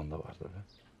 eurolar falan da var tabii.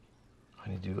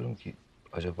 Hani diyorum ki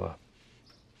acaba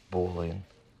bu olayın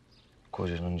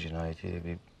kocanın cinayetiyle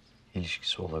bir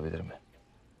ilişkisi olabilir mi?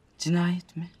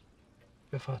 Cinayet mi?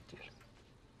 Vefat diyelim.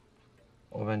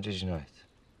 O bence cinayet.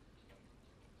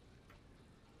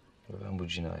 Ve ben bu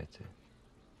cinayeti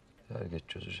er geç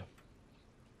çözeceğim.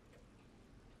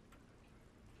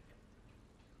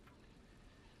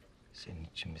 Senin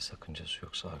için bir sakıncası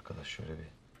yoksa arkadaş şöyle bir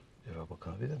eve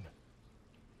bakabilir mi?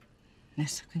 Ne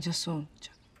sakıncası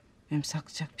olmayacak? Benim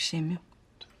saklayacak bir şeyim yok.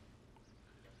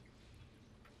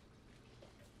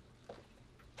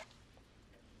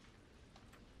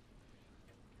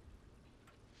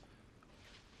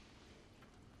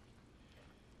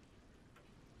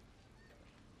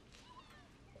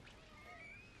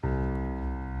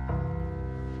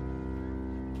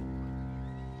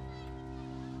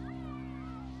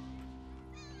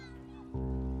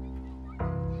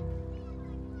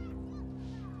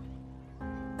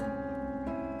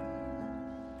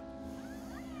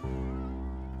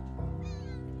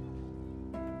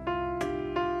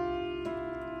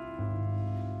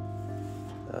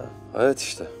 Evet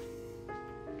işte.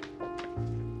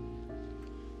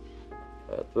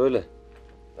 Öyle.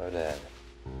 Öyle yani.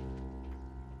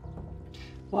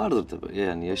 Vardır tabii.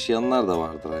 Yani yaşayanlar da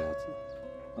vardır hayatı.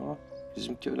 Ama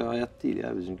bizimki öyle hayat değil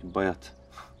ya. Bizimki bayat.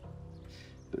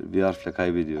 Böyle bir harfle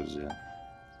kaybediyoruz yani.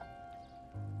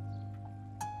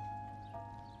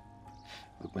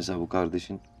 Bak mesela bu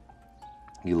kardeşin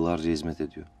yıllarca hizmet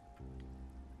ediyor.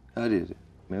 Her yeri,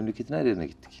 memleketin her yerine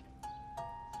gittik.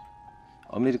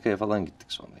 Amerika'ya falan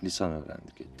gittik sonra. Lisan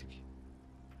öğrendik, ettik.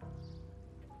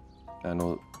 Yani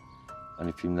o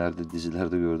hani filmlerde,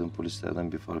 dizilerde gördüğüm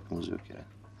polislerden bir farkımız yok yani.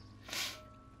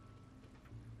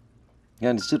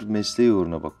 Yani sırf mesleği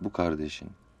uğruna bak bu kardeşin.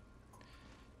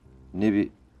 Ne bir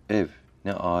ev,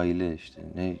 ne aile işte,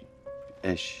 ne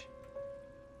eş.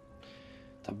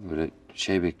 Tabii böyle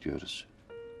şey bekliyoruz.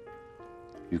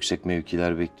 Yüksek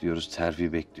mevkiler bekliyoruz,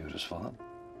 terfi bekliyoruz falan.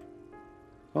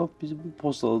 Hop bizi bu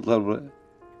postaladılar buraya.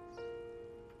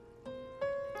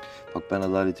 Bak ben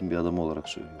adaletin bir adamı olarak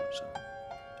söylüyorum sana.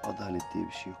 Adalet diye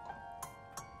bir şey yok.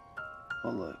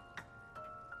 Vallahi yok.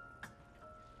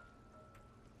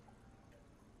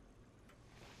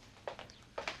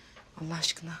 Allah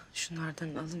aşkına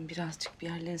şunlardan alın birazcık bir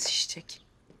yerleriniz şişecek.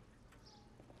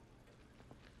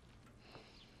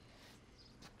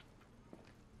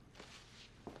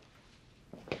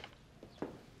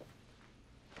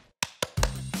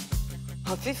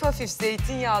 Hafif hafif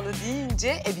zeytinyağlı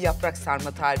deyince bir yaprak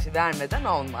sarma tarifi vermeden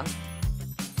olmaz.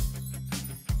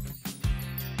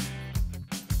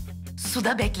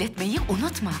 Suda bekletmeyi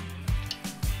unutma.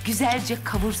 Güzelce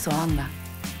kavur soğanla.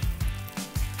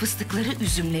 Fıstıkları,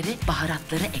 üzümleri,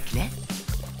 baharatları ekle.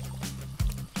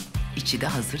 İçi de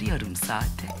hazır yarım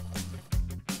saate.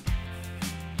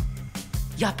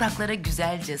 Yapraklara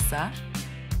güzelce sar.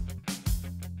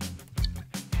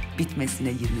 Bitmesine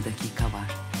 20 dakika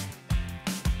var.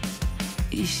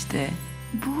 İşte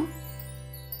bu.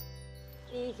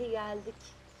 İyi ki geldik.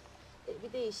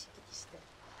 Bir değişiklik işte.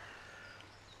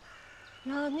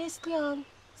 Ya Neslihan,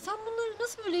 sen bunları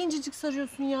nasıl böyle incecik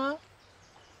sarıyorsun ya?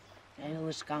 El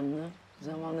alışkanlığı.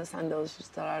 Zamanla sen de alışır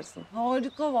sararsın.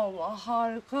 Harika vallahi,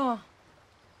 harika.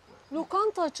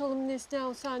 Lokanta açalım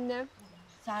Neslihan senle.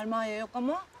 Sermaye yok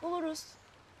ama buluruz.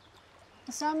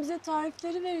 Sen bize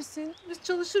tarifleri verirsin. Biz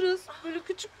çalışırız. Böyle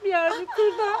küçük bir yer, bir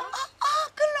kırda.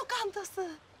 Kır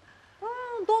lokantası.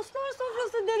 Dostlar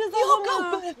sofrası deriz Yok ama.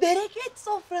 yok böyle bereket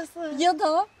sofrası. Ya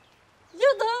da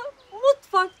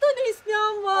mutfakta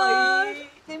Neslihan var. Ay.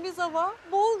 Temiz hava,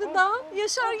 bol gıda,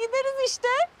 yaşar gideriz işte.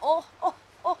 Oh oh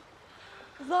oh.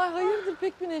 Kızlar hayırdır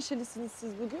pek bir neşelisiniz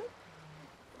siz bugün.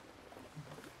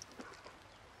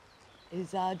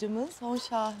 Eczacımız son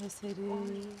şaheseri.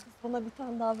 Bana bir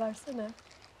tane daha versene.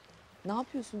 Ne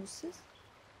yapıyorsunuz siz?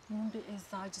 Bunun bir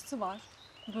eczacısı var.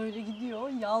 Böyle gidiyor,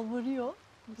 yalvarıyor.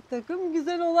 Bir takım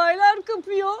güzel olaylar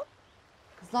kapıyor.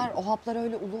 Kızlar o haplar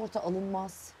öyle ulu orta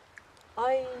alınmaz.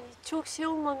 Ay çok şey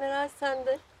olma Meral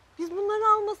sende. Biz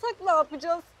bunları almasak ne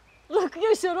yapacağız?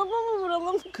 Rakıya şaraba mı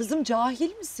vuralım? Kızım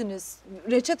cahil misiniz?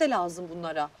 Reçete lazım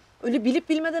bunlara. Öyle bilip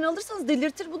bilmeden alırsanız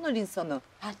delirtir bunlar insanı.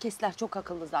 Herkesler çok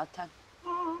akıllı zaten.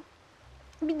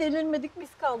 Bir delirmedik biz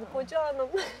kaldık hoca hanım.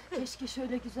 Keşke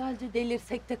şöyle güzelce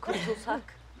delirsek de kurtulsak.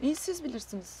 İyi siz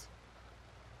bilirsiniz.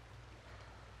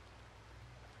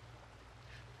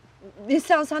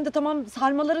 Neslihan sen de tamam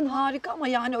sarmaların harika ama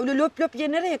yani öyle löp löp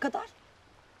ye nereye kadar?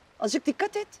 Azıcık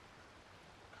dikkat et.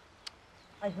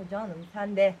 Ay hoca hanım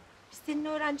sen de. Biz senin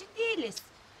öğrencin değiliz.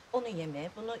 Onu yeme,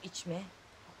 bunu içme.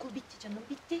 Okul bitti canım,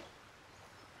 bitti.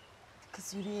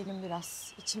 Kız yürüyelim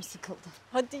biraz. İçim sıkıldı.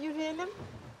 Hadi yürüyelim.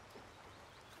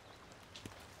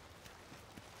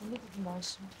 Ne dedim ben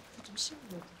şimdi? Kötü bir şey mi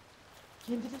diyordum?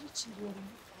 Kendileri için diyorum.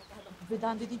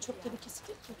 Beden dediğin çok tehlikesi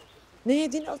değil ki. Ne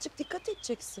yediğine azıcık dikkat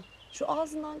edeceksin. Şu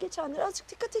ağzından geçenlere azıcık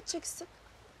dikkat edeceksin.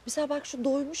 Mesela bak şu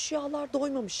doymuş yağlar,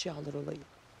 doymamış yağlar olayı.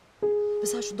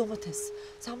 Mesela şu domates.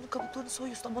 Sen bunun kabuklarını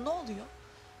soyuyorsun ama ne oluyor?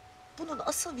 Bunun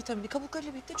asıl vitamini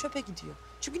kabuklarıyla birlikte çöpe gidiyor.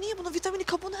 Çünkü niye? Bunun vitamini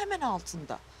kabuğun hemen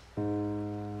altında.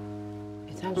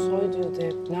 Ethem soy diyordu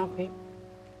hep. Ne yapayım?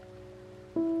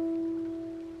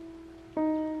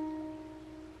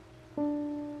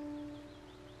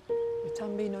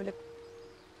 Ethem Bey'in öyle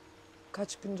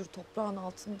kaç gündür toprağın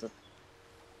altında.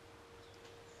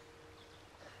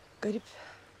 Garip.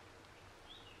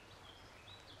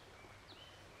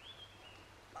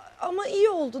 Ama iyi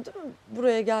oldu değil mi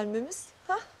buraya gelmemiz?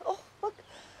 Ha? Oh bak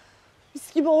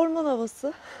mis gibi orman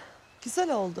havası.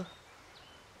 Güzel oldu.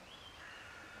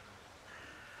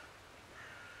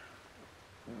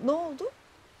 Ne oldu?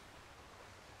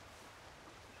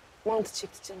 Mantı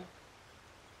çekti canım.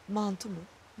 Mantı mı?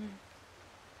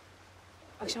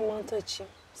 Akşam mantı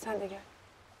açayım. Sen de gel.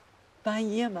 Ben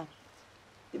yiyemem.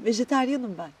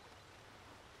 Vejeteryanım ben.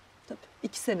 tabii.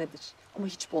 2 senedir ama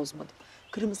hiç bozmadım.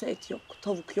 Kırmızı et yok,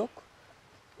 tavuk yok.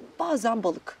 Bazen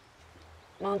balık.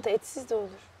 Mantı etsiz de olur.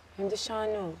 Hem de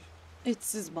şahane olur.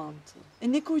 Etsiz mantı.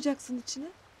 Ne koyacaksın içine?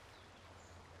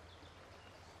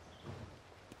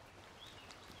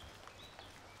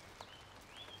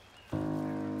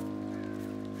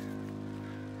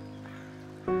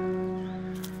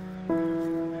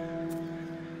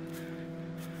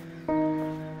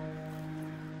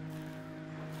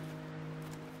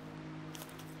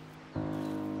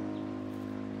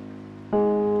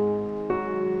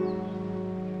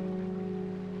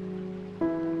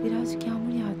 Birazcık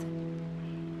yağmur yağdı.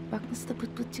 Bak nasıl da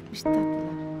pıt pıt çıkmış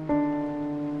tatlılar.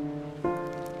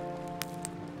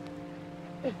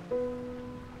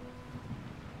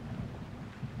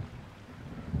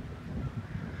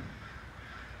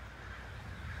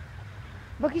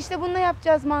 Bak işte bununla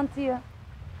yapacağız mantıyı.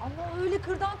 Allah, öyle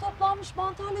kırdan toplanmış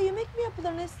mantarla yemek mi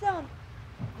yapılır Neslihan?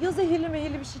 Ya zehirli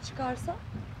mehirli bir şey çıkarsa?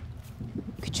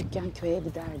 Küçükken köye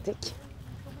giderdik.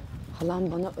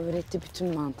 Halam bana öğretti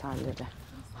bütün mantarları.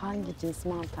 Hangi cins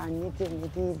mantar nedir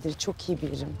ne değildir çok iyi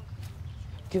bilirim.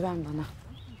 Güven bana.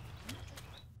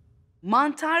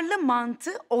 Mantarlı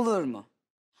mantı olur mu?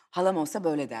 Halam olsa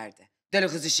böyle derdi. Deli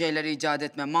kızı şeyleri icat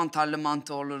etme, mantarlı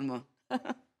mantı olur mu?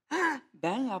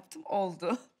 Ben yaptım,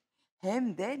 oldu.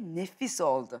 Hem de nefis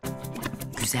oldu.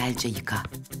 Güzelce yıka.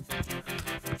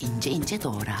 İnce ince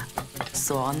doğra.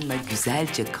 Soğanla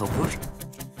güzelce kavur.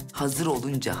 Hazır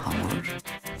olunca hamur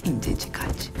incecik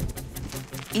aç.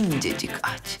 İncecik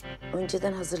aç.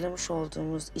 Önceden hazırlamış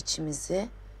olduğumuz içimizi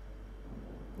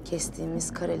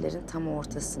kestiğimiz karelerin tam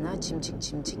ortasına cimcik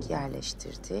cimcik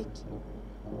yerleştirdik.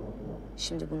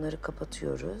 Şimdi bunları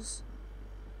kapatıyoruz.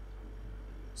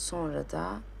 Sonra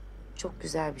da çok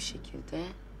güzel bir şekilde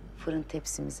fırın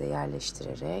tepsimize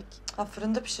yerleştirerek... Ha,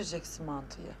 fırında pişireceksin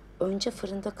mantıyı. Önce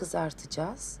fırında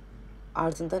kızartacağız.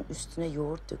 Ardından üstüne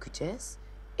yoğurt dökeceğiz.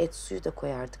 Et suyu da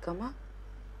koyardık ama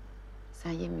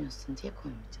sen yemiyorsun diye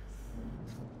koymayacağız.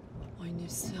 Ay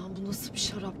Neslihan, bu nasıl bir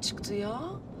şarap çıktı ya?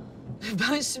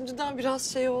 Ben şimdiden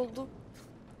biraz şey oldum.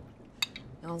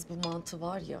 Yalnız bu mantı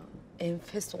var ya,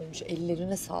 enfes olmuş.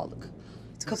 Ellerine sağlık.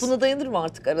 Kapına dayanır mı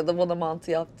artık arada bana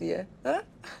mantı yap diye? Ha?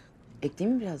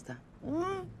 Ekleyeyim mi biraz daha?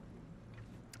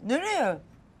 Nereye?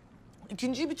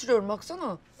 İkinciyi bitiriyorum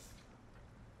baksana.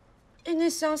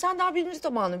 Neslihan, sen daha birinci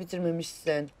tabağını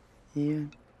bitirmemişsin. İyi.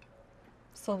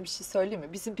 Sana bir şey söyleyeyim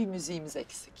mi? Bizim bir müziğimiz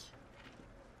eksik.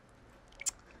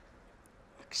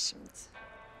 Bak şimdi.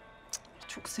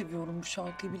 Çok seviyorum bu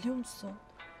şarkıyı, biliyor musun?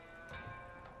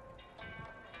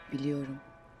 Biliyorum.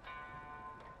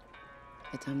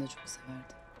 Ethem de çok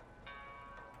severdi.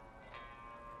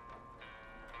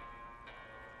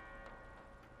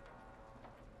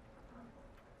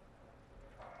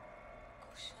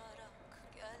 Koşarak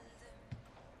geldim,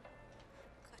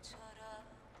 kaçarak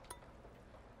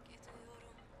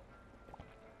gidiyorum.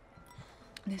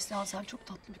 Neslihan, sen çok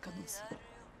tatlı bir kadınsın.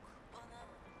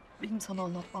 Benim sana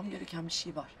anlatmam gereken bir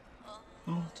şey var.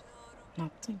 Ne oldu? Ne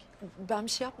yaptın ki? Ben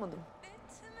bir şey yapmadım.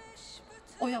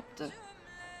 O yaptı.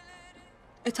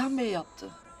 Ethem Bey yaptı.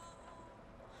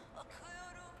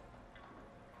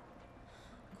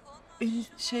 Beni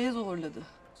şeye zorladı.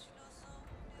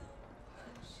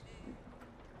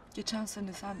 Geçen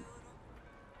sene sen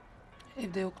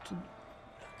evde yoktun.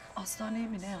 Hastaneye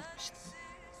mi ne yatmıştın?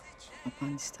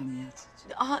 Apandis ameliyatı.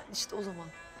 Aha, işte o zaman.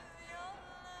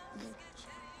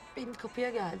 Benim kapıya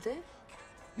geldi.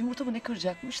 Yumurtamı ne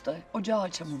kıracakmış da ocağı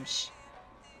açamamış.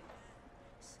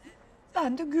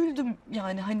 Ben de güldüm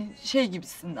yani, hani şey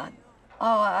gibisinden.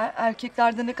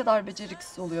 Erkeklerde ne kadar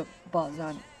beceriksiz oluyor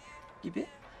bazen gibi.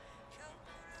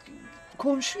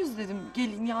 Komşuyuz dedim,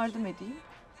 gelin yardım edeyim.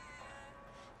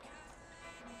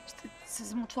 İşte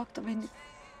sizin mutfakta beni...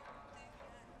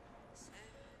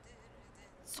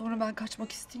 Sonra ben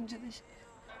kaçmak isteyince de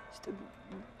işte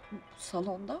bu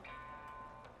salonda,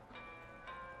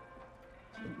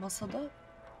 masada...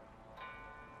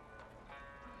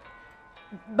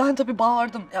 Ben tabii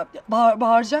bağırdım. Ya,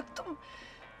 bağıracaktım.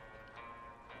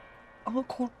 Ama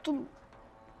korktum.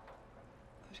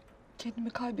 Kendimi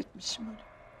kaybetmişim öyle.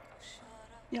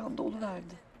 Bir anda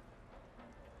oluverdi.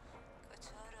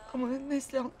 Ama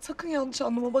Neslihan, sakın yanlış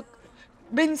anlama bak.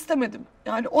 Ben istemedim.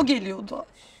 Yani o geliyordu.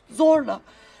 Zorla.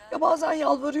 Ya bazen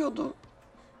yalvarıyordu.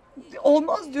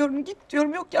 Olmaz diyorum, git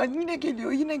diyorum. Yok yani yine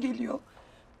geliyor, yine geliyor.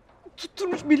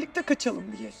 Tutturmuş birlikte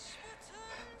kaçalım diye.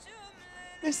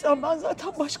 Neslihan, ben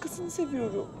zaten başkasını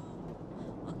seviyorum.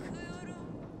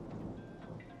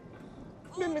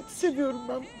 Mehmet'i seviyorum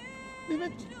ben.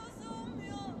 Mehmet...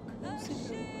 Onu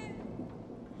seviyorum.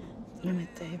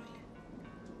 Mehmet de evli.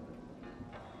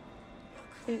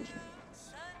 Evli.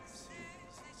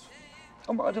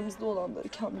 Ama aramızda olanları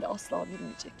Kamil'e asla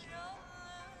bilmeyecek.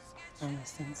 Ama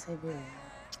seni seviyor ya.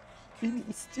 Beni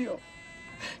istiyor.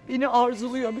 Beni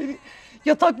arzuluyor. Beni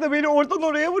yatakla beni oradan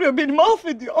oraya vuruyor. Beni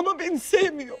mahvediyor ama beni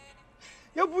sevmiyor.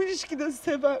 Ya bu ilişkide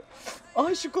seven,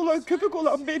 aşık olan, köpek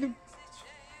olan benim.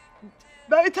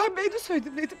 Ben Ethem Bey'e de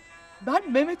söyledim dedim.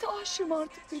 Ben Mehmet'e aşığım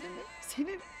artık dedim.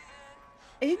 Senin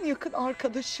en yakın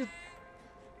arkadaşın.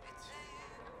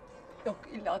 Yok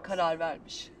illa karar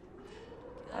vermiş.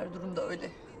 Her durumda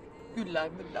öyle. Güller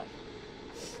müller.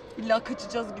 İlla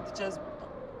kaçacağız gideceğiz buradan.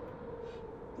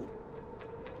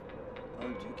 Bu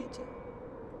öldüğü gece.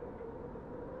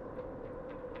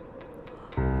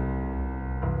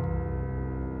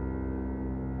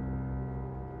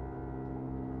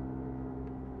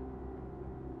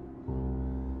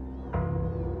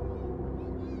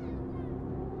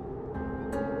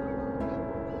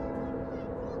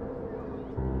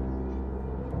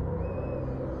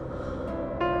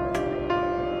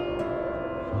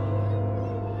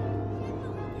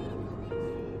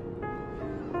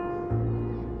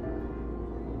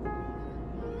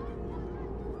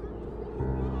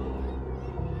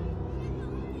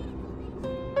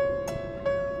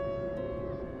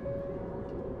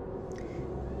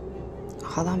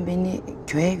 Halam beni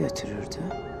köye götürürdü.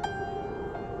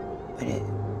 Böyle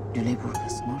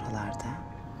Lüleburgaz'ın oralarda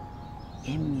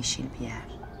yemyeşil bir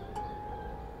yer.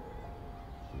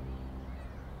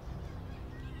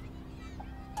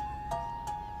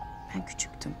 Ben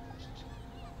küçüktüm.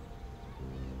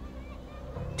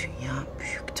 Dünya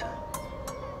büyüktü.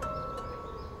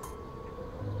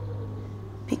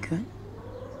 Bir gün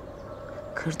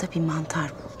kırda bir mantar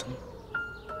buldum.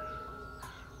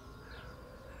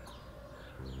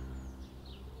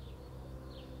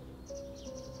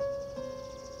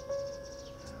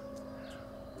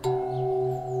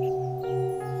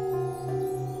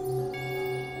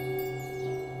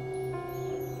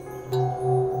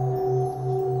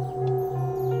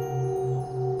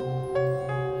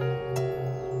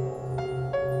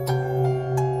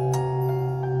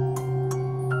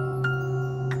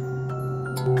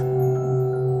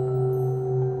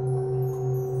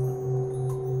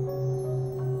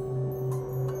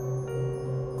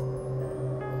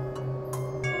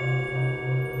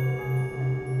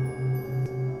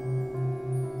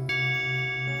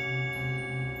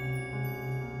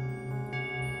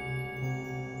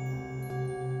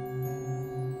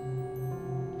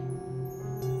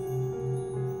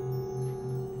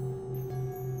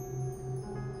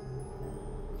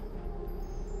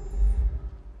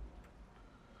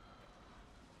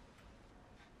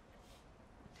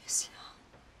 Neslihan.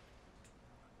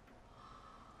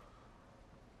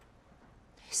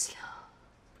 Neslihan.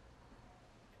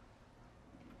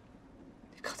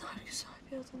 Ne kadar güzel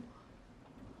bir adam var.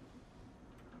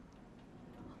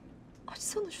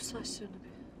 Açsana şu saçlarını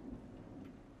bir.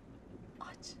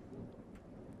 Aç.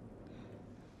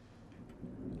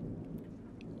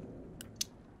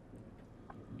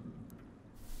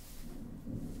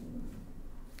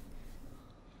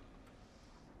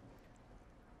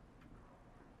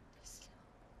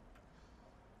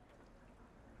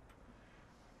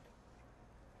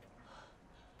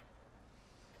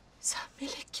 Sen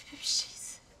melek gibi bir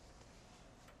şeysin.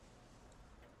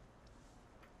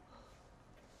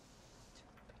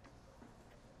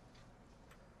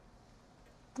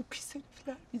 Bu pis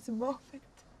herifler bizi mahvetti.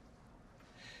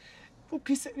 Bu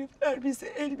pis herifler bizi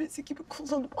elbise gibi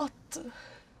kullanıp attı.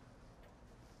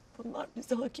 Bunlar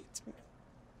bizi hak etmiyor.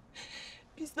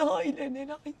 Biz daha ailelerine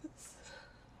layığız.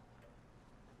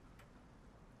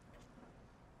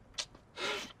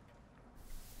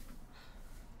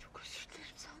 Çok özür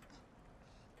dilerim senden.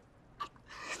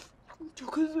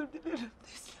 Çok özür dilerim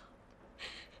Neslihan.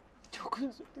 Çok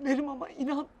özür dilerim ama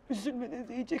inan üzülmene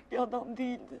değecek bir adam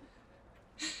değildi.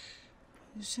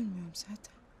 Üzülmüyorum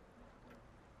zaten.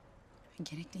 Ben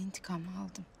gerekli intikamı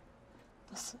aldım.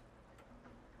 Nasıl?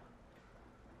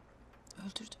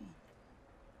 Öldürdüm onu.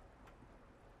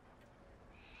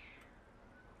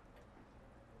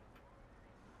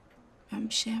 Ben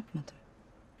bir şey yapmadım.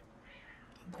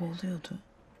 Boğuluyordu.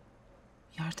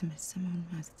 Yardım etsem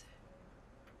ölmezdi.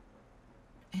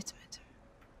 Etmedim.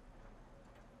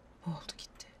 Boğuldu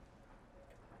gitti.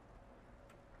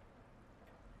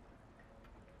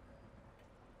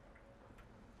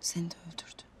 Seni de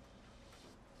öldürdü.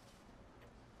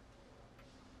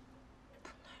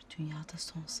 Bunlar dünyada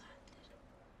son saatleri.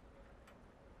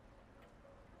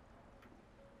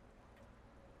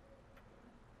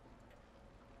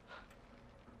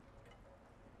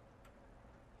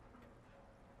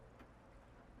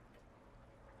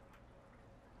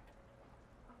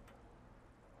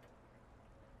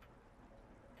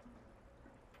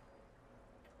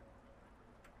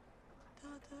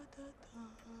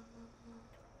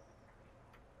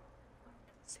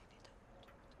 Seni de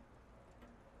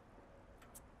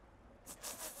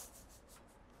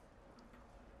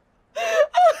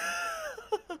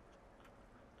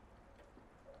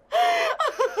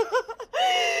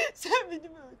Sen beni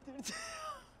mi öldürdün?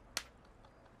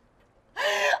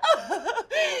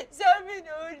 Sen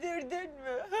beni öldürdün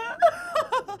mü?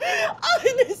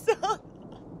 Ay Neslihan.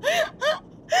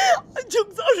 Ay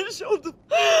çok sarhoş oldum.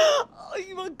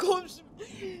 Ay bak komşum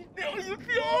ne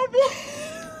ayıp ya bu.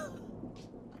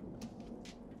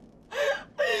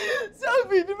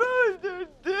 Sen beni mi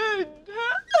öldürdün?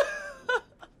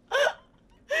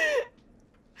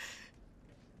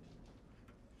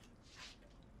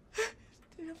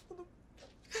 Telefonum.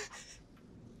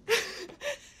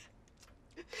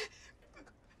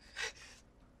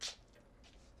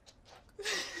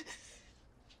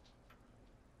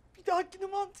 Bir dahakine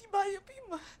mantıyı ben yapayım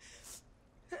mı?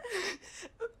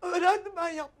 Öğrendim ben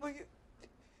yapmayı.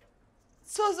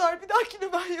 Söz ver bir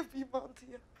dahakine ben yapayım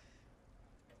mantıyı.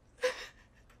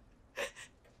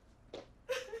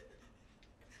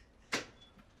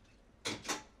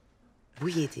 Bu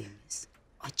yediğimiz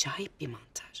acayip bir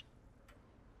mantar.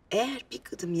 Eğer bir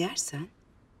gıdım yersen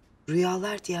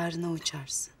rüyalar diyarına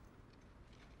uçarsın.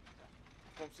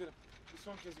 Komiserim bir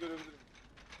son kez görebilir miyim?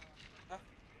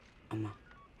 Ama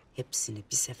hepsini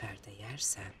bir seferde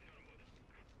yersen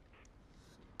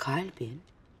kalbin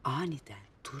aniden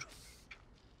durur.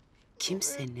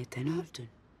 Kimse neden öldün,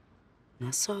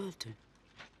 nasıl öldün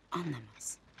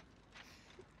anlamaz.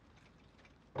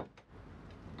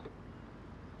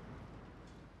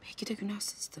 Belki de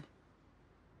günahsızdı.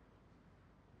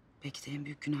 Belki de en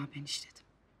büyük günah ben işledim.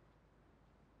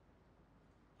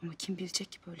 Ama kim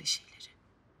bilecek ki böyle şeyleri?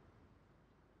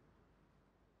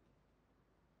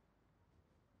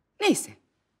 Neyse.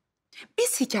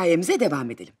 Biz hikayemize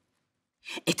devam edelim.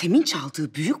 Ethem'in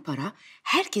çaldığı büyük para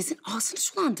herkesin ağzını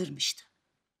sulandırmıştı.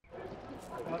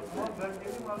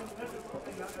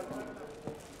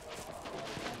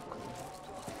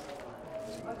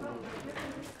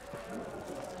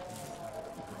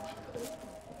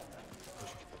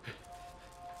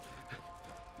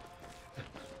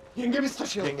 Yengemiz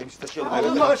taşıyalım. Yengemiz taşıyalım. Allah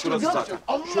Evet, aşkına. şurası zaten.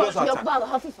 Allah Şurası aşkına. zaten. Yok vallahi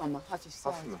hafif ama hafif sağ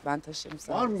ol. Hafif mi? Ben taşırım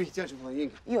sağ ol. Var mı bir ihtiyacın falan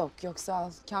yenge? Yok sağ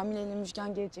ol. Kamil ile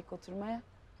Müjgan gelecek oturmaya.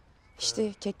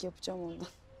 İşte kek yapacağım ondan.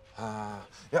 Ha.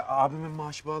 Ya abimin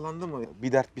maaşı bağlandı mı?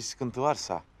 Bir dert bir sıkıntı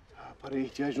varsa. Ya, paraya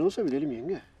ihtiyacın olsa bilelim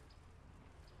yenge.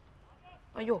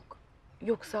 Aa, yok.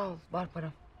 Yok sağ ol. Var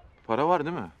param. Para var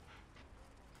değil mi?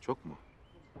 Çok mu?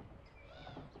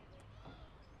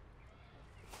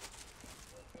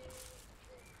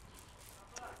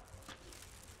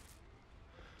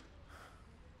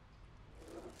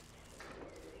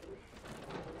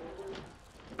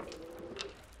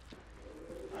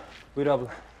 Buyur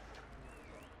abla.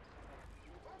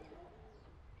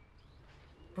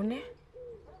 Bu ne?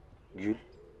 Gül.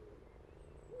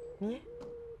 Niye?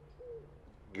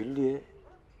 Gül diye.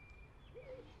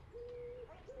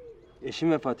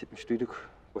 Eşim vefat etmiş duyduk.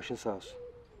 Başın sağ olsun.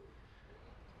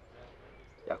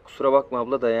 Ya kusura bakma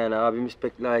abla da yani abimiz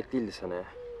pek layık değildi sana ya.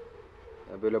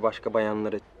 Ya böyle başka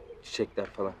bayanlara çiçekler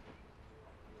falan.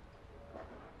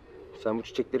 Sen bu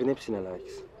çiçeklerin hepsine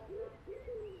layıksın.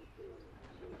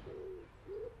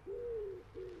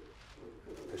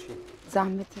 Taşıyın.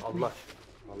 Zahmet etme. Allah.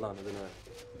 Allah'ın adını ver.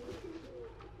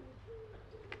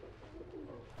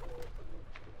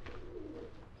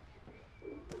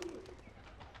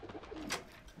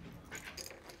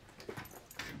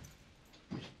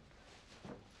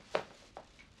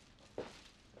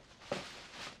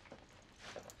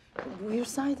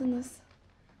 Buyursaydınız.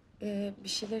 Bir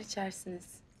şeyler içersiniz.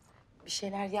 Bir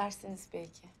şeyler yersiniz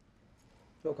belki.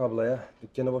 Yok abla ya.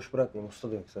 Dükkanı boş bırakmayayım.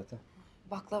 Usta da yok zaten.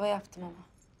 Baklava yaptım ama.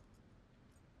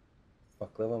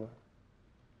 Baklava mı?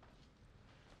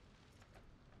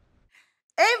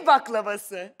 Ev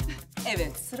baklavası.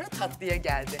 Evet, sıra tatlıya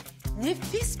geldi.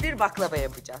 Nefis bir baklava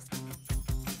yapacağız.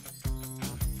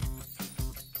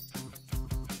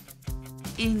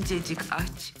 İncecik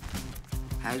aç.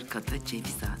 Her kata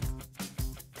ceviz at.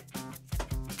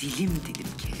 Dilim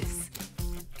dilim kes.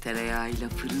 Tereyağıyla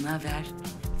fırına ver.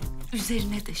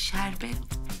 Üzerine de şerbet.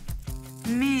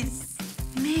 Mis,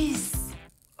 mis.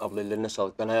 Abla ellerine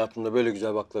sağlık. Ben hayatımda böyle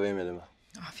güzel baklava yemedim ha.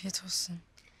 Afiyet olsun.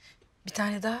 Bir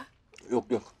tane daha.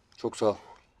 Yok yok. Çok sağ ol.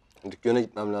 Dükkana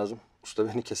gitmem lazım. Usta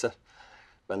beni keser.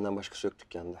 Benden başkası yok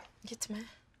dükkanda. Gitme.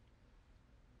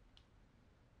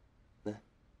 Ne?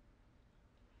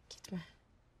 Gitme.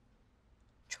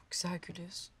 Çok güzel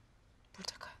gülüyorsun.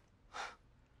 Burada kal.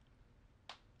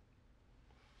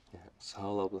 Ya, sağ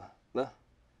ol abla. Da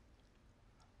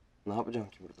ne yapacağım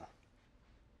ki burada?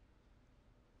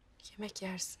 Yemek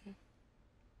yersin.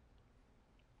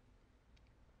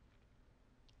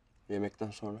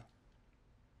 Yemekten sonra.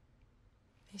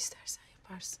 Ne istersen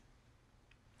yaparsın.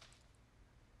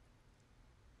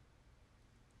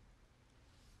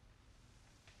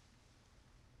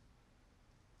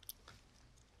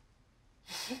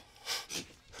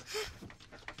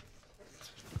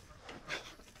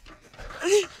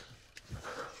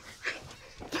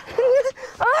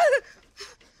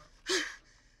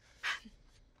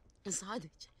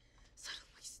 Sadece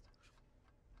sarılmak istiyorum.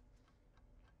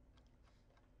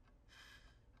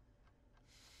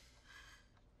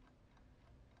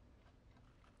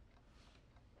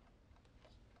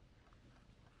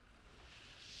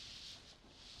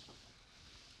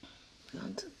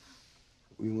 Uyandın mı?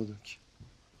 Uyumadım ki.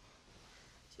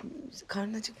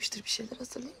 Karnın acıkmıştır. Bir şeyler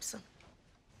hazırlayayım mı sana?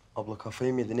 Abla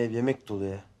kafayı mı yedin? Ev yemek dolu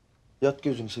ya. Yat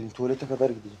gözünü seveyim. Tuvalete kadar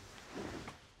gideceğim.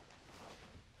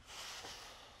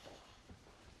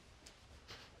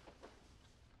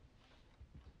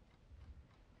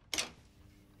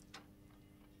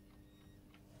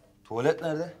 Tuvalet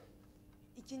nerede?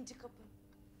 İkinci kapı.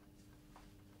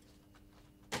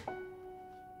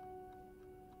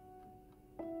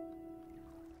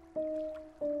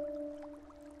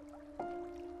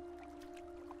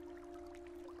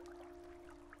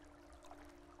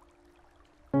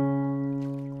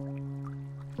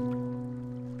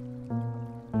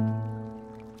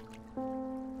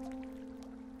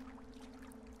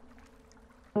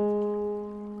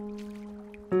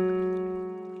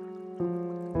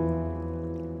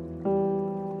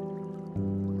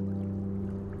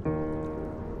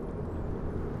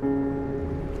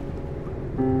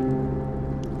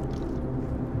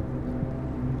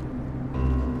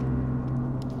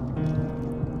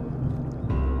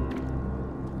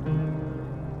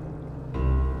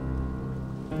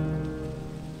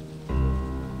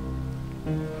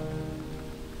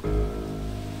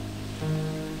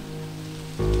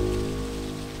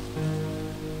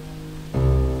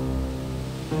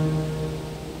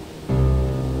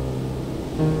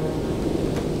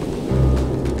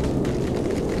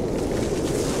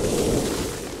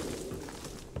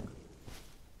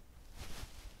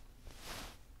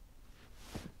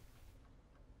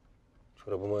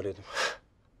 Çorabımı arıyordum.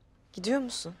 Gidiyor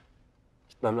musun?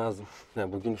 Gitmem lazım.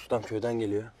 Ya bugün ustam köyden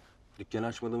geliyor. Dükkanı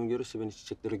açmadığımı görürse beni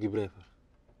çiçeklere gübre yapar.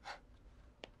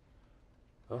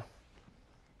 Tamam.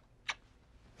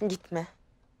 Gitme.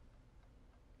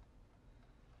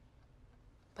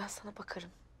 Ben sana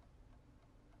bakarım.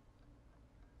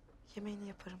 Yemeğini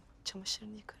yaparım.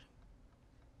 Çamaşırını yıkarım.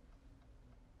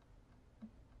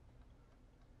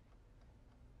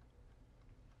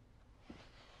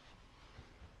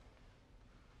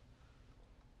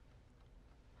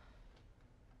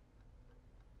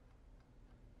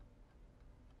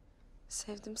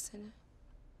 Sevdim seni. Ne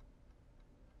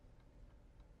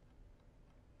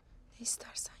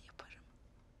istersen yaparım.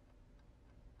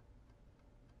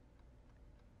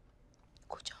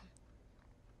 Kocam.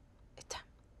 Ethem.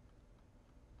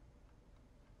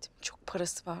 Değil mi? Çok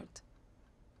parası vardı.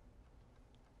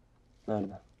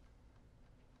 Nerede?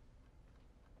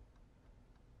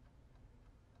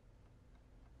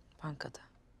 Bankada.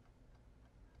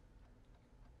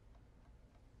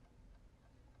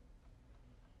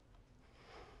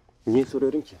 Niye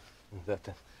soruyorum ki?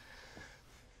 Zaten.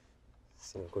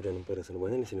 Senin kocanın parasını,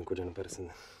 bana ne senin kocanın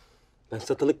parasını? Ben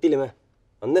satılık değilim ha.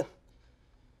 Anladın?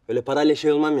 Öyle parayla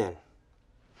şey olmam yani.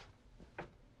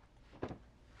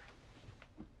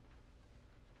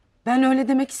 Ben öyle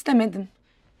demek istemedim.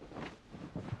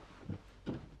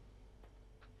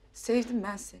 Sevdim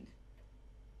ben seni.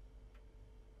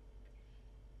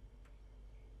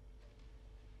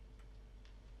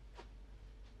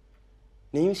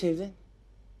 Neyi mi sevdin?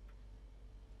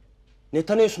 Ne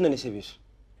tanıyorsun da ne seviyorsun?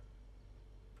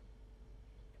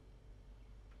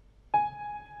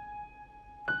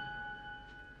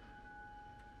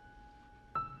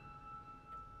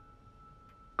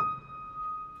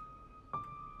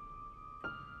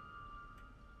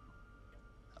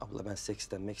 Abla ben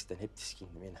seksten hep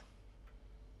tiskindim yine.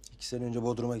 2 sene önce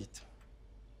Bodrum'a gittim.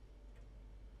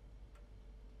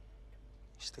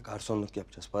 İşte garsonluk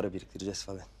yapacağız, para biriktireceğiz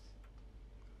falan.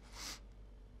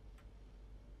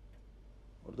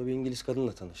 Orada bir İngiliz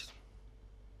kadınla tanıştım.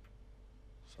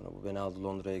 Sonra bu beni aldı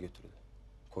Londra'ya götürdü.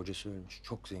 Kocası ölmüş,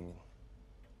 çok zengin.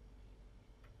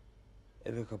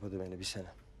 Eve kapadı beni 1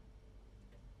 sene.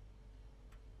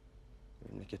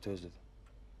 Memleketi özledim.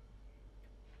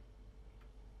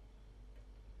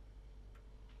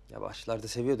 Ya başlarda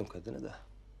seviyordum kadını da.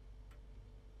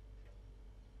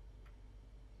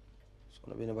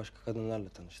 Sonra beni başka kadınlarla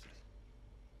tanıştırdı.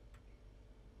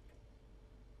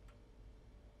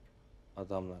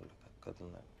 adamlarla,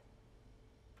 kadınlarla.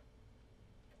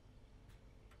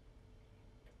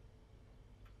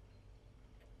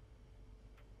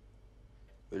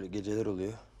 Böyle geceler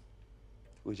oluyor.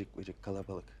 Vıcık vıcık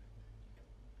kalabalık.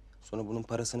 Sonra bunun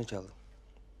parasını çaldım.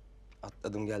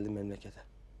 Atladım geldim memlekete.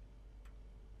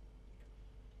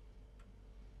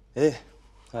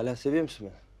 Hala seviyor musun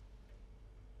beni?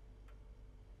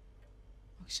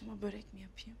 Akşama börek mi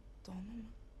yapayım? Dolma mı?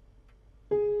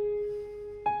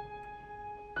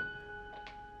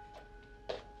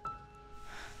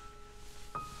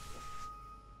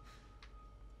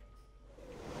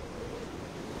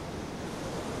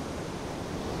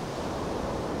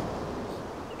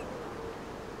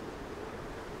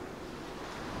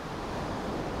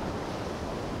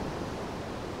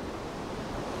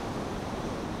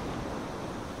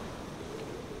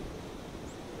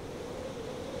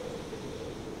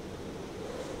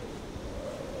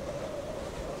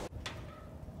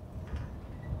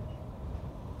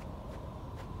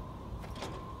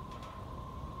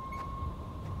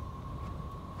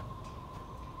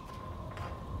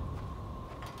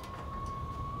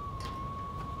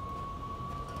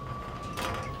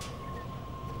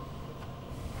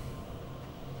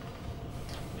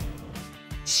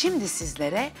 Şimdi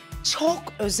sizlere çok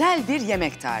özel bir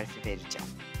yemek tarifi vereceğim.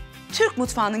 Türk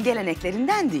mutfağının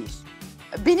geleneklerinden değil,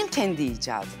 benim kendi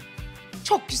icadım.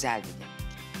 Çok güzel bir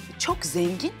yemek. Çok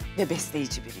zengin ve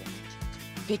besleyici bir yemek.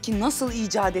 Peki nasıl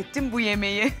icat ettim bu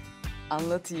yemeği?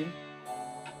 Anlatayım.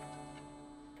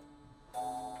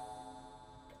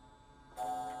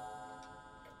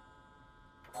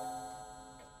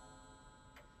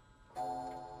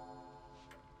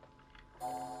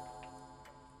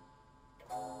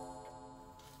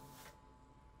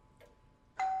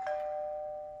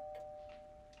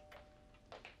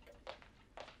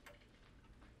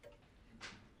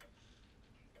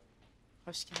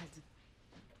 Hoş geldin.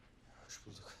 Hoş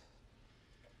bulduk.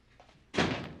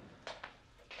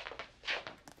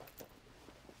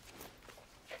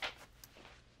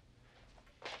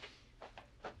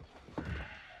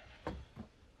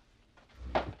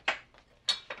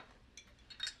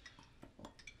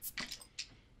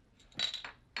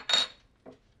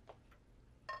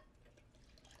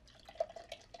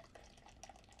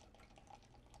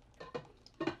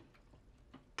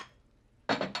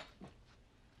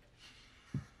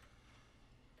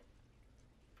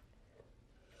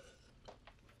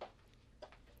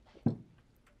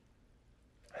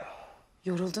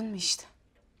 Yoruldun mu işte?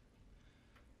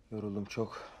 Yoruldum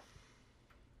çok.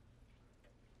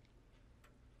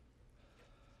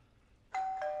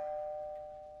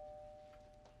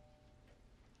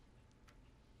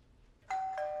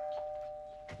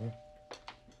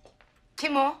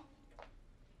 Kim o?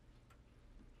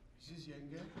 Siz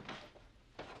yenge.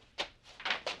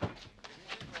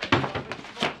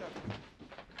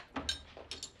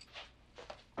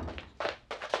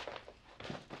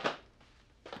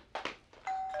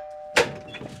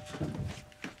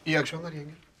 İyi akşamlar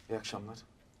yenge. İyi akşamlar.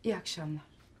 İyi akşamlar.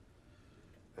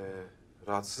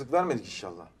 Rahatsızlık vermedik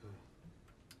inşallah.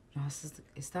 Rahatsızlık.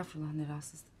 Estağfurullah, ne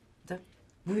rahatsızlık. Da,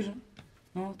 buyurun.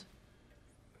 Ne oldu?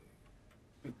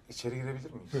 Bir içeri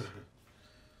girebilir miyiz?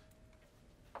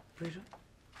 Buyurun.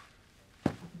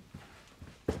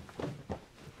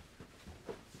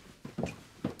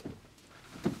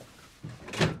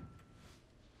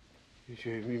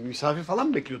 Misafir falan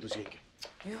mı bekliyordunuz yenge?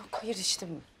 Yok, hayır işte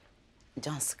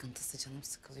can sıkıntısı, canım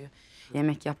sıkılıyor.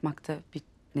 Yemek yapmak da bir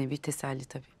nevi teselli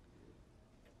tabii.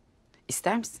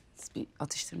 İster misiniz bir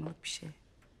atıştırmalık bir şey?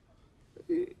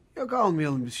 Yok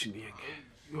almayalım biz şimdi yenge.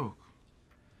 Yok.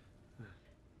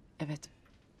 Evet.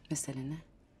 Mesele ne?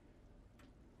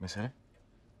 Mesele?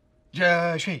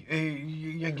 Ya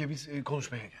yenge biz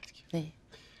konuşmaya geldik. Neyi?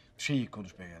 Şeyi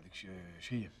konuşmaya geldik.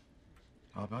 Şeyi.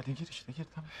 Abi hadi gir işte gir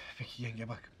tamam. Peki yenge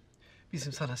bak.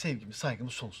 Bizim sana sevgimiz,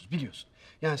 saygımız sonsuz biliyorsun.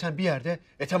 Yani sen bir yerde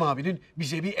Ethem abinin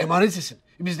bize bir emanetisin.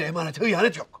 Bizde emanete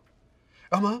hıyanet yok.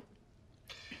 Ama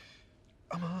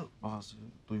Bazı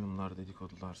duyumlar,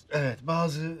 dedikodular. evet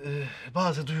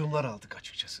bazı duyumlar aldık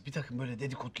açıkçası. Bir takım böyle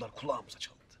dedikodular kulağımıza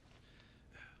çalındı.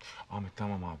 Ahmet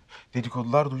tamam abi.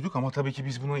 Dedikodular duyduk ama tabii ki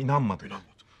biz buna inanmadık.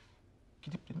 İnanmadım.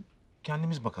 Gidip dedim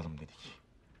kendimiz bakalım dedik.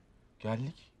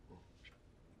 Geldik.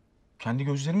 Kendi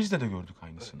gözlerimizle de gördük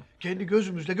aynısını. Kendi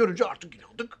gözümüzle görünce artık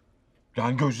inandık.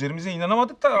 Yani gözlerimize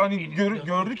inanamadık da hani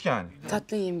gördük yani.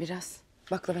 Tatlı yiyin biraz.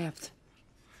 Baklava yaptım.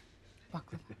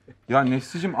 Baklava. Ya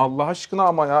Nesli'cim Allah aşkına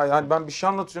ama ya. Yani ben bir şey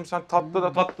anlatıyorum. Sen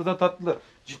tatlı.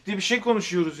 Ciddi bir şey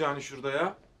konuşuyoruz yani şurada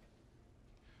ya.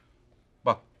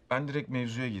 Bak ben direkt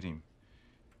mevzuya gireyim.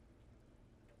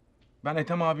 Ben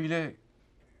Ethem abiyle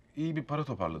iyi bir para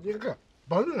toparladım. Yenge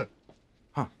bana ne?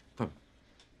 Ha tabii.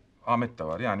 Ahmet de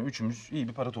var. Yani üçümüz iyi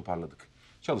bir para toparladık.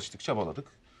 Çalıştık, çabaladık,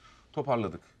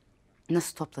 toparladık.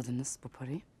 Nasıl topladınız bu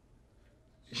parayı?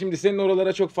 Şimdi senin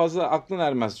oralara çok fazla aklın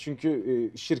ermez.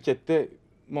 Çünkü şirkette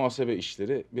muhasebe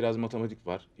işleri, biraz matematik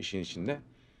var işin içinde.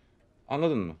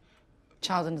 Anladın mı?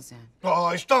 Çaldınız yani.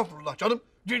 Aa estağfurullah canım.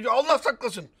 Allah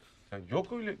saklasın. Ya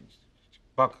yok öyle.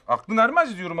 Bak aklın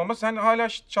ermez diyorum ama sen hala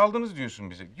çaldınız diyorsun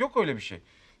bize. Yok öyle bir şey.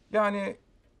 Yani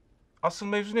asıl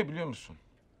mevzu ne biliyor musun?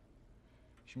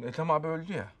 Şimdi Ethem abi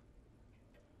öldü ya.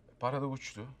 Para da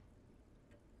uçtu.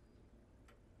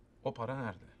 O para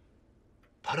nerede?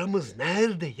 Paramız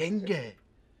nerede yenge?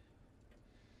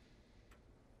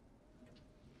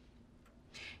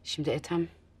 Şimdi Ethem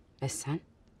ve sen...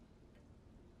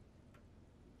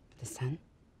 Bir de sen...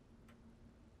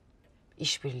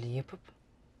 işbirliği yapıp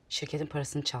şirketin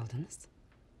parasını çaldınız.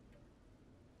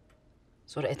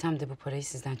 Sonra Ethem de bu parayı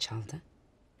sizden çaldı.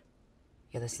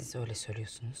 Ya da siz öyle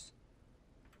söylüyorsunuz.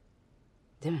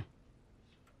 Değil mi?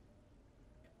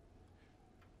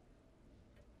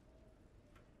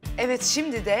 Evet,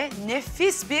 şimdi de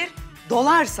nefis bir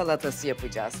dolar salatası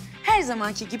yapacağız. Her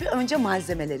zamanki gibi önce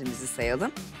malzemelerimizi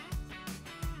sayalım.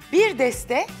 Bir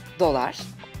deste dolar.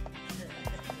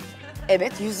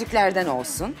 Evet, yüzüklerden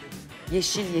olsun.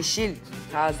 Yeşil yeşil,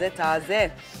 taze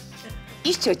taze.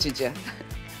 İç açıcı.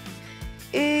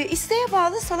 İsteğe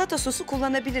bağlı salata sosu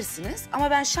kullanabilirsiniz.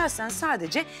 Ama ben şahsen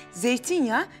sadece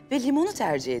zeytinyağı ve limonu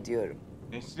tercih ediyorum.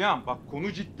 Neslihan bak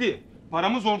konu ciddi.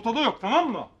 Paramız ortada yok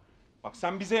tamam mı? Bak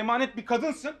sen bize emanet bir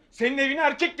kadınsın. Senin evine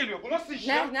erkek geliyor. Bu nasıl iş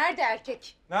ya? Nerede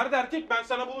erkek? Nerede erkek? Ben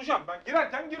sana bulacağım. Ben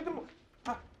girerken girdim bu.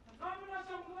 Hah. Ne yapıyorsun lan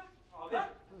sen burada? Abi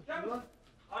gel.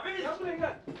 Abi gel buraya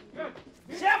gel. Gel.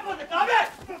 Bir şey yapmadık abi.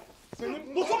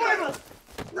 Senin dokunmayın.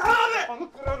 Ne abi?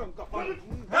 Kafanı kırarım kafanı.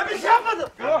 Ben bir şey yapmadım.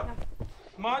 Yok.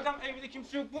 Madem evde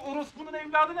kimse yok bu orospunun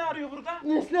evladı ne arıyor burada?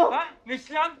 Neslihan. Ha?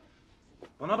 Neslihan.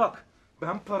 Bana bak.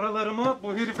 Ben paralarımı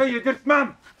bu herife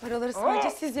yedirtmem. Paraları sadece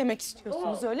siz yemek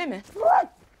istiyorsunuz öyle mi?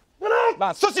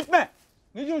 Lan sus ipme.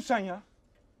 Ne diyorsun sen ya?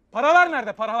 Paralar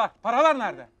nerede paralar? Paralar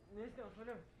nerede? Neslihan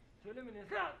söyleme. Söyleme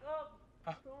Neslihan.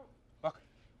 Hah, bak.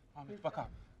 Ahmet bak abi.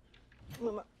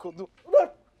 Ulan kodum.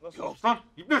 Sus lan.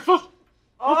 İbne sus.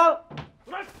 Aa.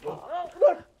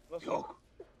 Yok.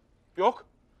 Yok.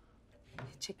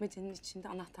 Çekmecenin içinde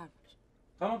anahtar var.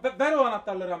 Tamam ver o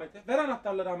anahtarları Ahmet'e. Ver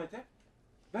anahtarları Ahmet'e.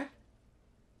 Ver.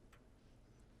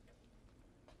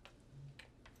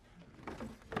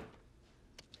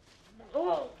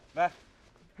 Ver.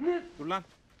 Dur lan.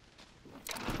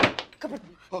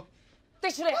 Kıpırdama.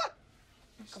 De şuraya.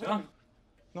 Neslihan.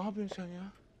 Ne yapıyorsun sen ya?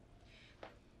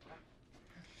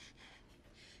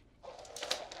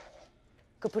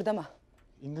 Kıpırdama.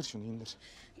 İndir şunu indir.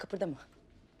 Kıpırdama.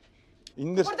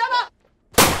 İndir. Kıpırdama.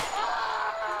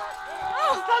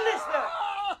 Aslan Neslihan.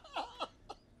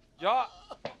 Ya.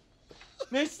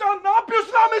 Neslihan ne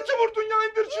yapıyorsun? Ahmet'i vurdun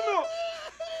ya indir şunu.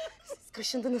 Siz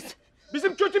kaşındınız.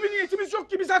 Bizim kötü bir niyetimiz yok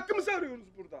ki biz hakkımızı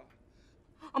arıyoruz burada.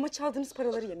 Ama çaldığınız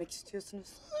paraları yemek istiyorsunuz.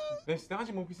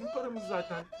 Neslihan'cığım o bizim paramız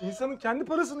zaten. İnsanın kendi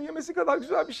parasını yemesi kadar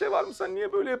güzel bir şey var mı? Sen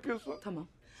niye böyle yapıyorsun? Tamam.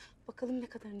 Bakalım ne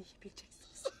kadarını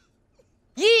yiyebileceksiniz.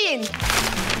 Yiyin!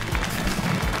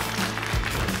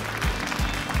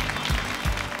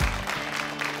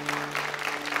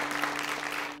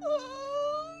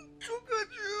 Çok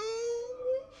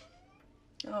acıyor.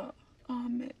 Ya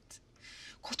Ahmet,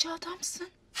 koca adamsın.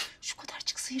 Şu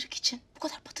kadarcık sıyrık için bu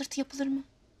kadar patırtı yapılır mı?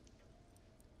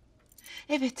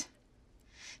 Evet,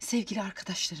 sevgili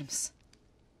arkadaşlarımız.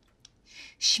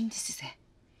 Şimdi size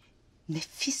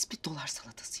nefis bir dolar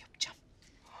salatası yapacağım.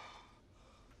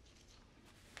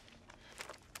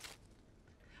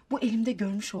 Bu elimde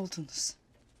görmüş olduğunuz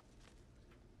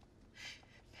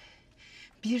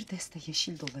bir deste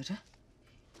yeşil doları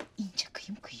ince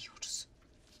kıyım kıyıyoruz.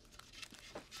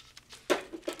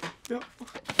 Yapma.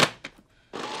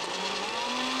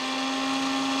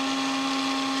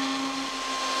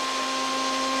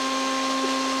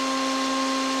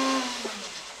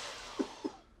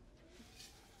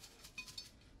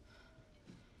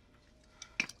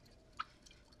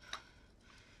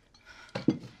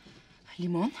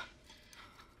 Limon.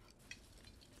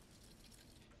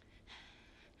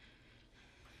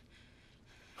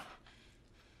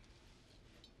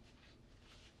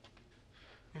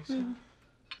 Neyse.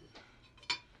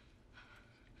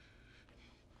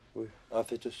 Buyur.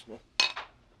 Afiyet olsun.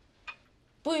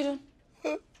 Buyurun.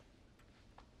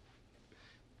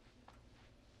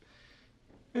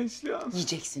 Neslihan.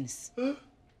 Yiyeceksiniz.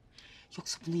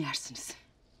 Yoksa bunu yersiniz.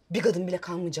 Bir kadın bile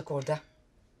kalmayacak orada.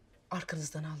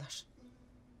 Arkanızdan ağlar.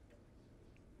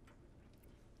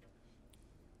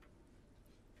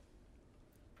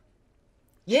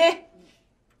 Ye!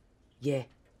 Ye.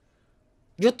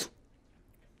 Yut.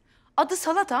 Adı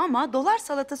salata ama dolar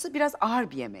salatası biraz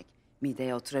ağır bir yemek.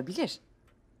 Mideye oturabilir.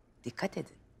 Dikkat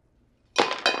edin.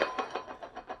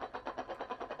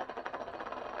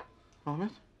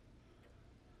 Ahmet.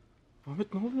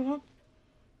 Ahmet ne oluyor lan?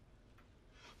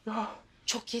 Ya.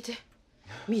 Çok yedi.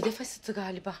 Mide fesatı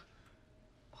galiba.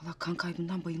 Vallahi kan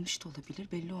kaybından bayılmış da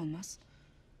olabilir, belli olmaz.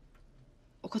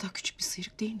 O kadar küçük bir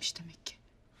sıyrık değilmiş demek ki.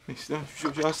 Neslihan şu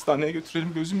çocuğu hastaneye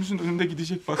götürelim. Gözümüzün önünde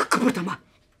gidecek bak. Kıpırdama.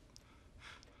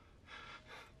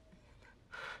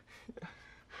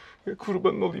 Ya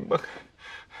kurbanın olayım bak.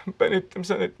 Ben ettim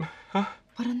sen etme. Ha?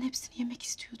 Paranın hepsini yemek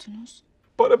istiyordunuz.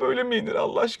 Para böyle mi yenir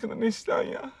Allah aşkına Neslihan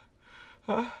ya?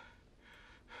 Ha?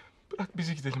 Bırak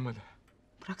bizi gidelim hadi.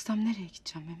 Bıraksam nereye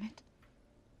gideceğim Mehmet?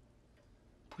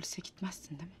 Polise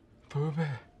gitmezsin değil mi?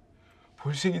 Tövbe.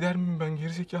 Polise gider miyim ben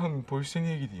gerizekalı mıyım? Polise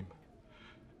niye gideyim?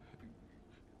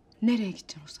 Nereye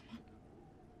gideceksin o zaman?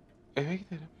 Eve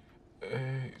gidelim.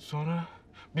 Sonra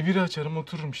bir bira açarım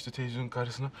otururum işte televizyonun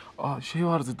karşısına. Şey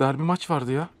vardı derbi maç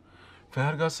vardı ya.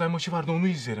 Fener Galatasaray maçı vardı onu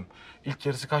izlerim. İlk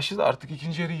yarısı kaçtı da artık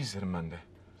ikinci yarıyı izlerim ben de.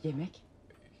 Yemek?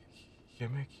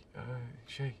 Yemek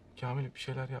Kamil bir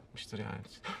şeyler yapmıştır yani.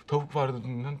 Tavuk vardı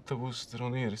dünden tavuğu ısıtır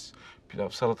onu yeriz. Pilav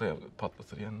salata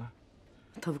patlatır yanına.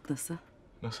 Tavuk nasıl?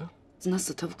 Nasıl?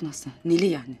 Nasıl tavuk nasıl? Neli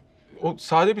yani? O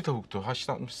sade bir tavuktu.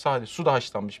 Haşlanmış sade. Suda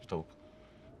haşlanmış bir tavuk.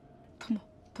 Bu mu?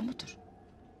 Bu mudur?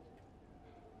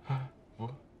 Ha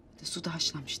bu. Suda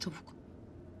haşlanmış tavuk.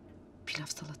 Pilav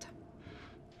salata.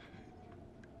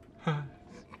 Ha.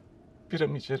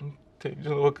 Biramı içerim.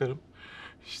 Televizyona bakarım.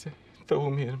 İşte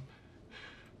tavuğumu yerim.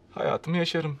 Hayatımı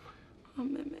yaşarım.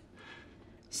 Mehmet.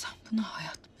 Sen buna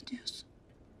hayat mı diyorsun?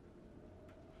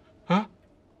 Ha?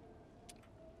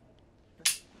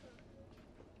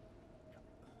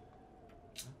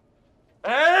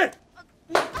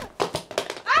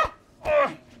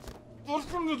 Dur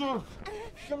şimdi dur.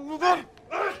 Şimdi dur.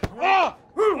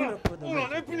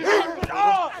 Ulan hepiniz.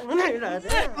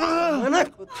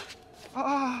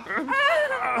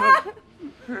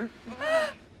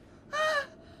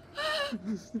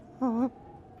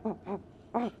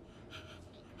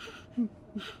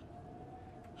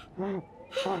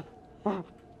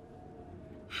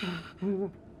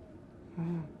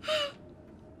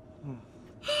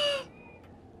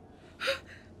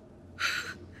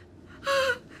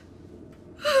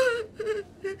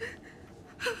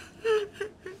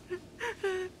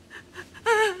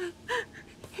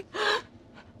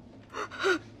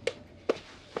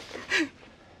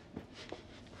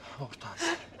 Ortağız.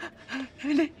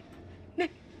 Ne?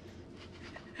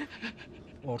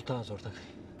 Ortağız ortak.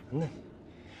 Ne?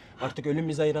 Artık ölüm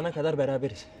bizi ayırana kadar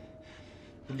beraberiz.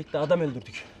 Birlikte adam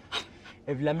öldürdük.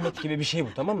 Evlenmek gibi bir şey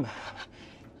bu, tamam mı?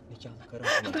 Nikahlı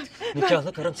karımsın artık.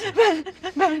 Nikahlı karımsın.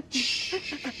 Ben. Şşş,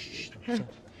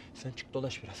 sen çık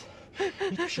dolaş biraz.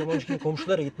 Hiçbir şey olmamış gibi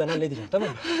komşulara git, ben halledeceğim, tamam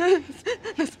mı?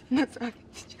 Nasıl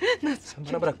halledeceğim? Nasıl?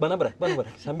 Sen bana bırak.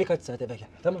 Sen birkaç saat eve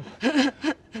gelme, tamam mı?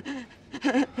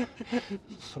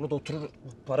 Sonra da oturur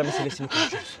para meselesini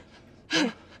konuşuruz.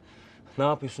 Tamam. Ne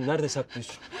yapıyorsun, nerede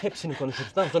saklıyorsun? Hepsini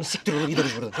konuşuruz. Tamam, sonra siktir olur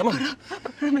gideriz buradan, tamam mı?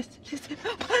 Para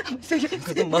meselesi.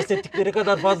 Kadın bahsettikleri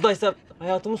kadar fazlaysa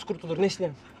hayatımız kurtulur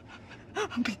Neslihan.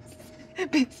 Biz.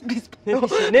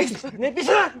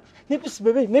 Ne pisi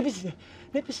bebeğim, ne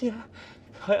pisi ya?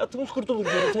 Hayatımız kurtulur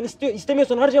diyorum. Sen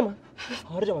istemiyorsan harcama.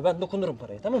 Harcama, ben dokunurum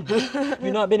paraya, tamam mı?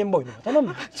 Günah benim boynuma, tamam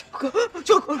mı?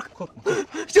 Çok korkma.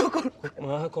 Çok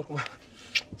korkma. Korkma.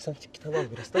 Sen çık kitap al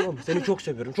biraz, tamam mı? Seni çok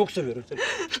seviyorum seni.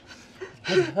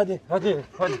 Hadi.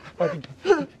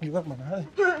 Güven bana, hadi.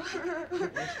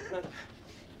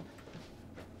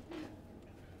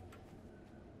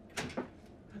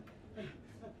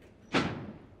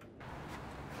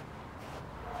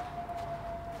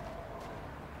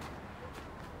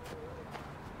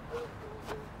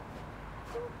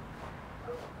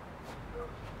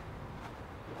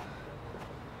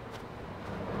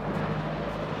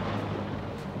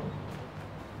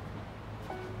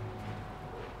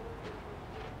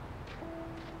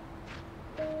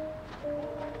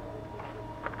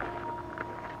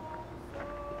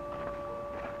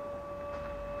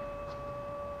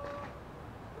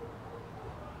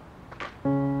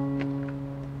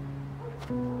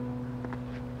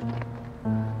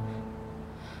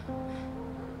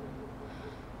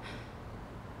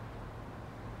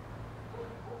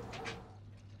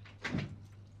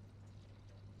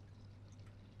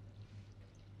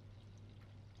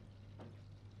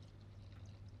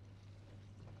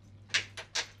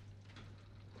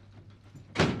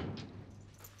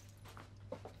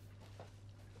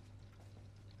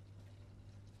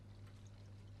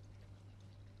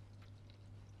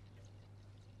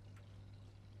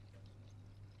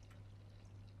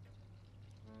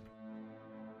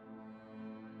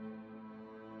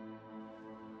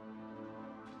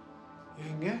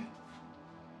 Yenge,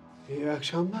 iyi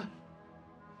akşamlar.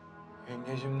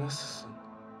 Yengeciğim nasılsın?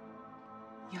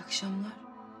 İyi akşamlar.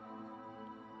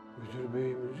 Müdür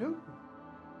beyimiz yok mu?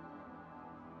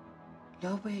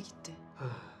 Lavaboya gitti.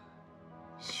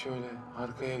 Şöyle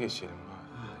arkaya geçelim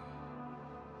bari.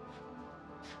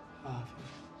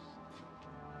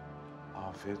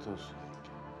 Afiyet olsun yenge.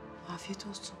 Afiyet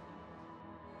olsun.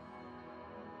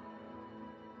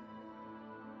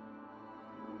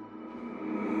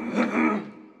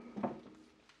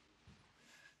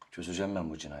 Çözeceğim ben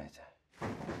bu cinayeti.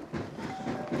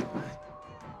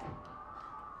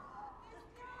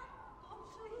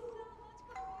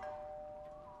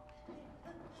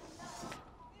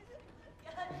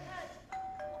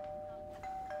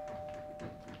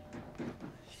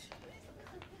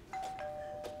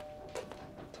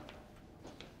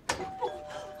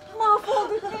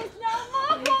 Mahvolduk Neslihan,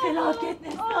 mahvolduk. Felaket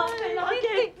Neslihan,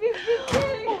 felaket.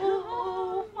 Bittik.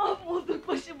 Mahvolduk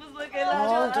başımıza gelen.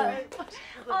 Ne oldu?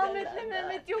 Ahmet'le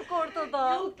Mehmet yok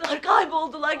ortada. Yoklar,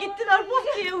 kayboldular, gittiler, buz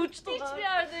diye uçtular. Hiçbir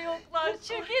yerde yoklar.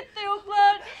 Şirkette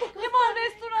yoklar. Liman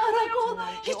restoranda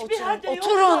yoklar. Hiçbir yerde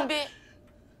yoklar. Oturun bir.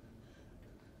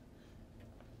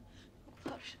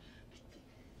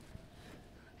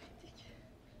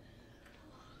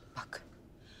 Bak.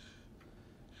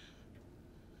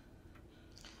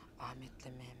 Ahmet'le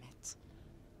Mehmet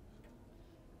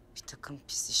bir takım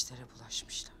pis işlere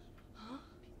bulaşmışlar.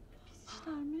 Pis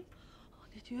işler mi?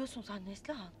 Ne diyorsun sen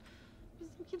Neslihan?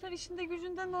 Bizimkiler işinde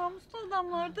gücünde namuslu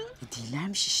adamlardı.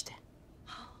 Değillermiş işte.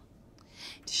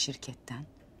 Şirketten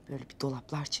böyle bir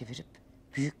dolaplar çevirip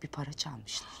büyük bir para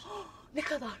çalmışlar. Ne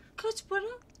kadar? Kaç para?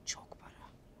 Çok para.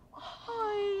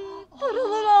 Ay,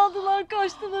 paraları aldılar,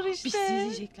 kaçtılar işte. Biz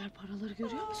yiyecekler paraları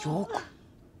görüyor musun? Yok.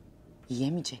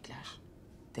 Yiyemeyecekler.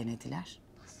 Denediler.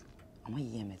 Ama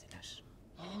yiyemediler.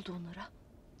 Ne oldu onlara?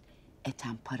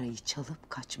 Ethem parayı çalıp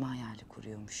kaçma hayali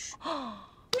kuruyormuş.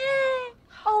 Ne?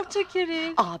 Alçak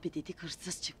herif. Abi dedik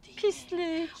hırsız çıktı yine.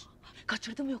 Pislik.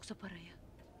 Kaçırdı mı yoksa parayı?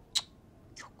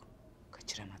 Yok.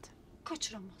 Kaçıramadı.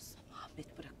 Kaçıramaz.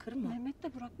 Ahmet bırakır mı? Mehmet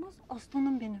de bırakmaz.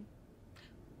 Aslanım benim.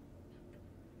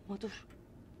 Ama dur.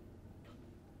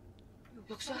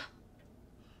 Yoksa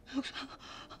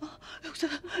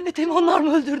Ethem'i onlar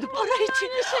mı öldürdü para için?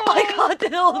 Ay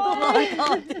katil oldular,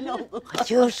 katil oldular.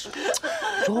 Hayır.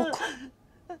 Yok.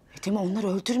 Ethem'i onlar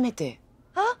öldürmedi.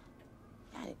 Ha?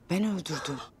 Yani ben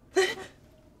öldürdüm.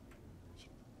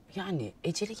 Yani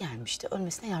eceli gelmişti.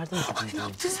 Ölmesine yardım ettim. Ay ne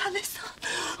yaptın sen Neslihan?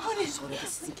 Hani? Sonra da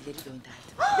sizinkileri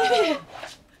gönderdim. Nereye?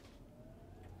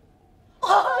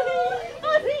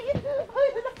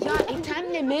 Ya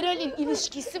Ethem'le Meral'in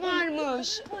ilişkisi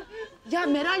varmış. Ya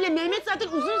Meral'le Mehmet zaten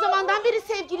uzun zamandan beri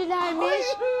sevgililermiş.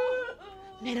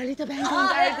 Meral'i de ben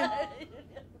gönderdim.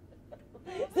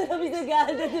 Sıra bize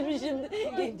gel dedim şimdi.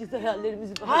 Genciz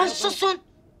hayallerimizi. Ha susun.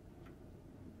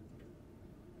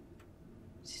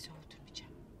 Sizi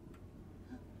öldürmeyeceğim.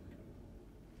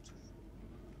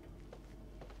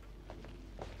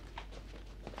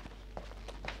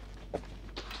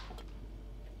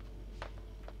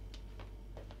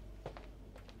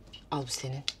 Al bu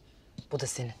senin. Bu da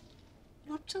senin.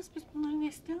 Ne yapacağız biz bunları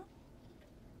Neslihan?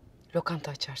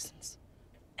 Lokanta açarsınız.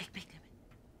 Ekmekle mi?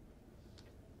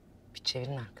 Bir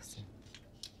çevirin arkasını.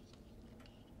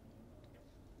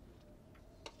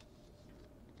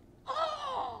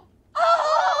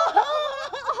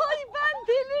 Ay ben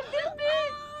delirdim mi?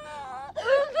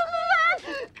 Öldüm mü ben?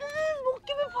 Kız bok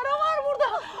gibi para var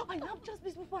burada. Ay ne yapacağız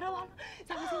biz bu para var?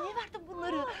 Sen bize niye verdin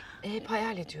bunları? Hep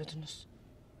hayal ediyordunuz.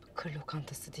 Kır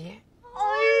lokantası diye.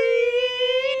 Ay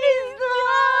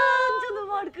Neslihan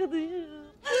canım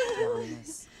arkadaşım.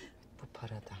 Yalnız bu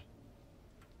paradan,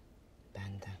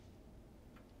 benden,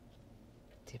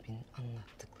 demin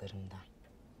anlattıklarımdan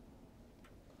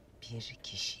bir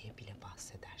kişiye bile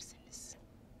bahsederseniz,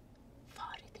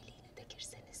 fare deliğine de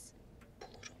girseniz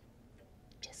bulurum,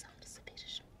 cezanızı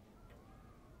veririm.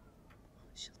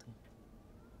 Anlaşıldı mı?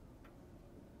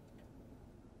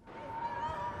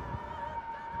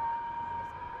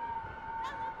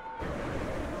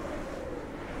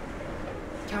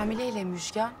 Kamile ile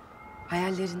Müjgan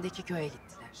hayallerindeki köye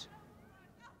gittiler.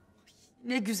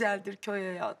 Ne güzeldir köy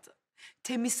hayatı.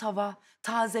 Temiz hava,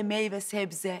 taze meyve,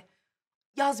 sebze.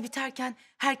 Yaz biterken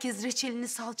herkes reçelini,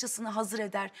 salçasını hazır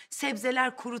eder.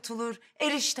 Sebzeler kurutulur,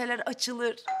 erişteler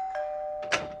açılır.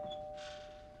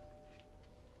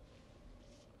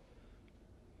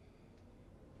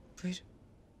 Buyur.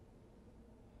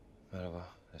 Merhaba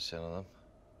Neslihan Hanım.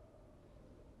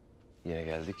 Yine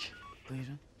geldik.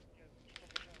 Buyurun.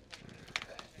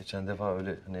 Geçen defa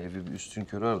öyle hani evi bir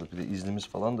üstünkörü aradık. Bir de iznimiz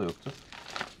falan da yoktu.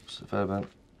 Bu sefer ben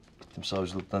gittim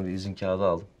savcılıktan bir izin kağıdı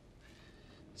aldım.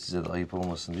 Size de ayıp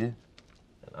olmasın diye.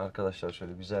 Yani arkadaşlar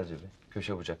şöyle güzelce bir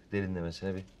köşe bucak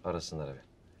derinlemesine bir arasınlar abi.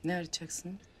 Ne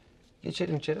arayacaksın?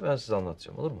 Geçelim içeri, ben size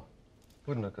anlatacağım, olur mu?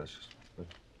 Buyurun arkadaşlar.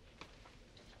 Buyurun.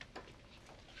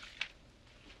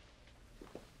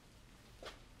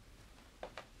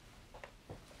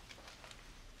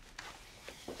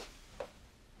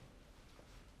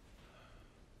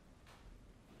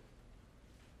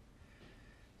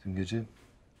 Dün gece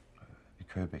bir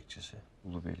köy bekçisi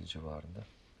Ulubeyli civarında,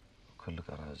 kırlık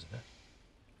arazide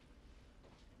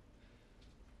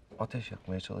ateş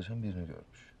yakmaya çalışan birini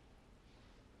görmüş.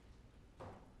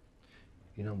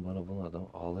 İnan bana bunu adam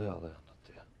ağlaya ağlaya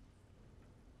anlattı ya.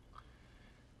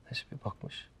 Neyse bir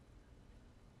bakmış.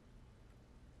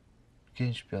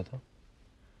 Genç bir adam.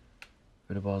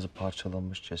 Böyle bazı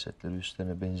parçalanmış cesetleri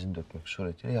üstlerine benzin dökmek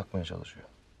suretiyle yakmaya çalışıyor.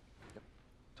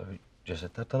 Tabii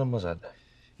cesetler tanınmaz halde.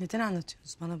 Neden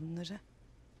anlatıyorsunuz bana bunları?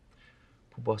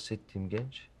 Bu bahsettiğim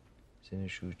genç, senin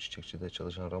şu çiçekçide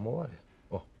çalışan Ramo var ya,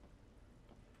 o.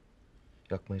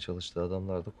 Yakmaya çalıştığı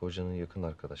adamlar da kocanın yakın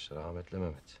arkadaşları Ahmet'le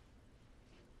Mehmet.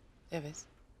 Evet.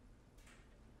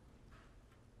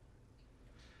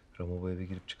 Ramo bu eve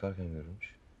girip çıkarken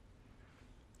görülmüş.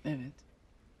 Evet.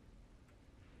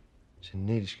 Senin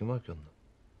ne ilişkin var ki onunla?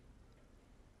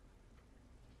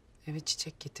 Eve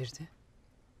çiçek getirdi.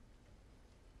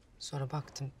 Sonra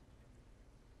baktım.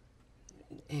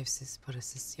 Evsiz,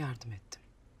 parasız yardım ettim.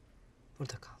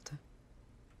 Burada kaldı.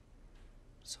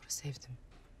 Sonra sevdim.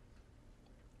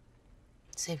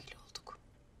 Sevgili olduk.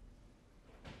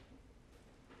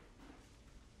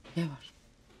 Ne var?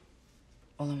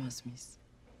 Olamaz mıyız?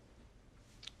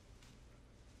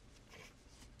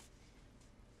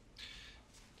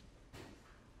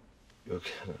 Yok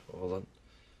yani oğlan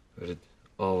öyle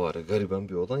avare, gariban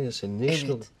bir oğlan ya, senin ne işin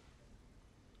olur?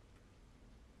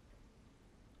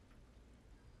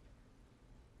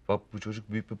 Bak bu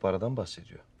çocuk büyük bir paradan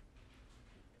bahsediyor.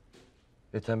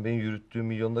 Ethem Bey'in yürüttüğü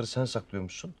milyonları sen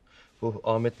saklıyormuşsun. Bu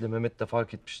Ahmet'le Mehmet de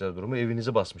fark etmişler durumu,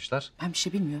 evinizi basmışlar. Ben bir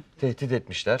şey bilmiyorum. Tehdit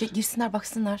etmişler. Girsinler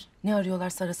baksınlar. Ne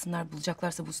arıyorlarsa arasınlar,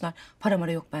 bulacaklarsa bulsunlar. Para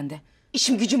mara yok bende.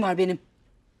 İşim gücüm var benim.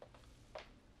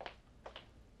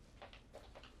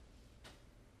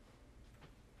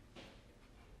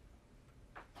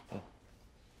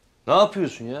 Ne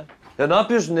yapıyorsun ya? Ya ne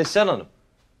yapıyorsun Neslihan Hanım?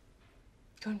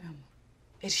 Görmüyor musun?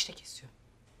 Erişte kesiyor.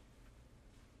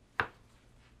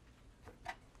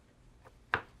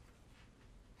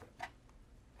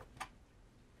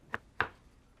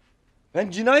 Ben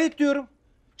cinayet diyorum.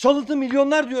 Çalıntı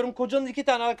milyonlar diyorum. Kocanın 2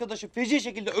 tane arkadaşı feci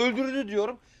şekilde öldürüldü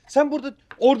diyorum. Sen burada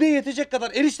orduya yetecek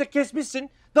kadar erişte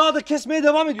kesmişsin. Daha da kesmeye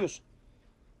devam ediyorsun.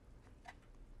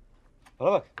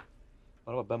 Bana bak.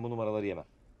 Bana bak, ben bu numaraları yemem.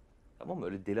 Tamam mı?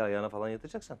 Öyle deli ayağına falan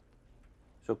yatacaksan.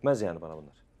 Sökmez yani bana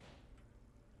bunlar.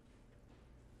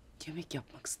 Yemek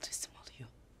yapmak stresimi alıyor.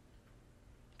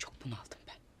 Çok bunaldım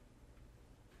ben.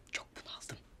 Çok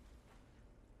bunaldım.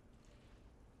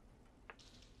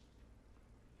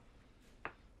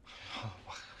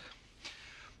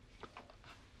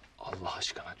 Allah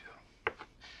aşkına diyorum.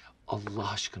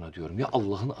 Allah aşkına diyorum. Ya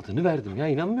Allah'ın adını verdim ya.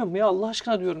 İnanmıyor musun ya? Allah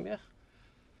aşkına diyorum ya.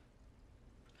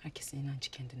 Herkesin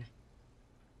inancı kendine.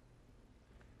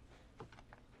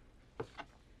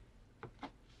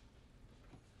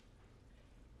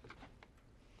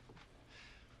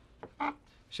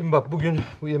 Şimdi bak, bugün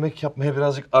bu yemek yapmaya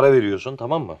birazcık ara veriyorsun,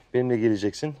 tamam mı? Benimle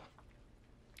geleceksin.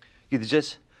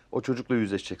 Gideceğiz. O çocukla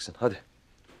yüzleşeceksin. Hadi.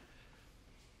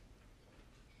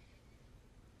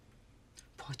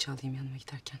 Poğaça alayım yanıma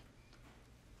giderken.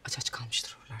 Aç aç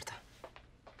kalmıştır oralarda.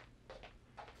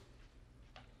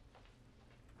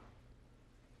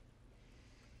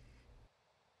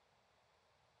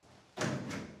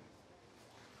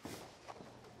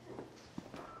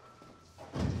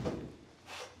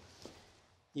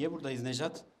 Niye buradayız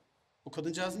Nejat? Bu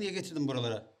kadıncağızı niye getirdin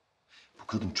buralara? Bu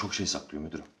kadın çok şey saklıyor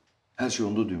müdürüm. Her şey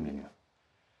onda düğümleniyor.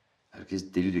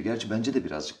 Herkes deli diyor. Gerçi bence de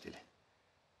birazcık deli.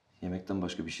 Yemekten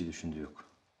başka bir şey düşündüğü yok.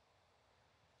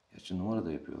 Gerçi numara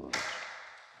da yapıyor olabilir.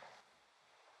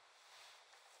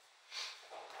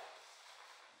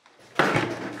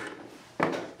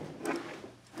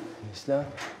 Neslihan.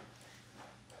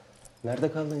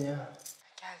 Nerede kaldın ya?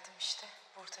 Geldim işte,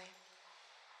 buradayım.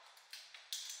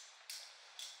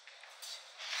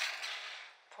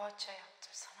 Poğaça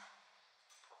yaptım sana.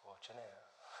 Poğaça ne ya?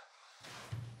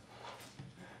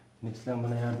 Neslihan,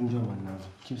 bana yardımcı olman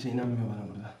lazım. Kimse inanmıyor bana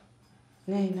burada.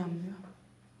 Ne inanmıyor?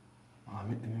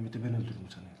 Ahmet'le Mehmet'i ben öldürdüm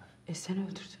sanıyorlar. Sen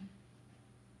öldürdün.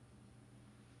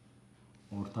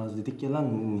 Ortağız dedik ya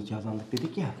lan, nikahlandık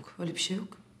dedik ya. Yok, öyle bir şey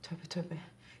yok. Tövbe tövbe.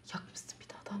 Yakmışsın bir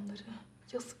de adamları.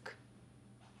 Yazık.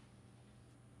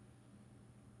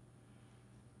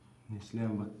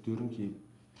 Neslihan bak diyorum ki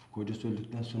kocası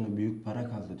öldükten sonra büyük para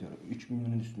kaldı diyorum. 3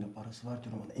 milyonun üstünde parası var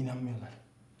diyorum ona inanmıyorlar.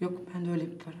 Yok bende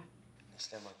öyle bir para.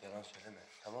 Neslihan bak yalan söyleme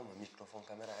tamam mı? Mikrofon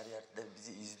kamera her yerde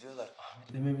bizi izliyorlar.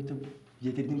 Ahmet'le Mehmet'e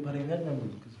getirdiğin parayı nereden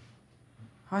buldun kızım?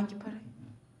 Hangi parayı?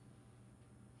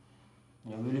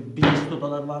 Ya böyle bilinçli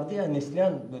odalar vardı ya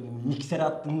Neslihan böyle miksere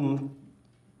attın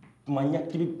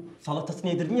manyak gibi salatasını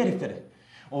yedirdin ya heriflere.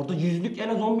 Orada yüzlük en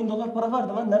az 10.000 dolar para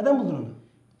vardı lan. Nereden buldun onu?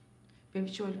 Benim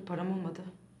hiç öyle param olmadı.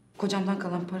 Kocamdan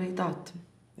kalan parayı dağıttım.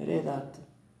 Nereye dağıttın?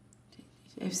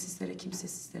 Evsizlere,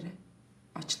 kimsesizlere,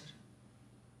 açlara.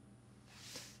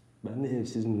 Ben de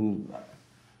evsizim.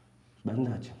 Ben de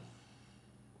açım.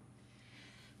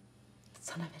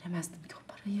 Sana veremezdim ki o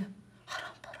parayı.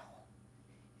 Haram para o.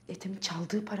 Ethem'in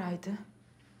çaldığı paraydı.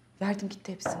 Verdim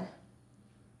gitti hepsini.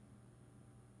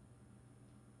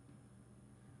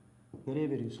 Nereye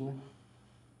veriyorsun lan?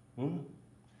 Hı?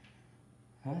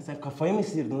 Ha, sen kafayı mı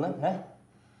sıyırdın lan? Ha?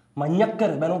 Manyak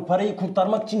karı. Ben o parayı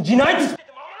kurtarmak için cinayet istedim.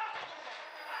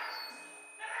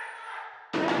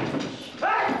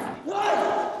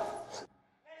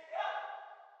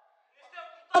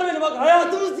 Kurtar beni bak.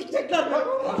 Hayatımı sikecekler.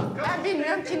 Ben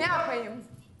bilmiyorum ki ne yapayım.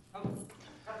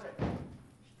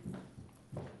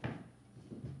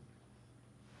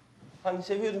 Hani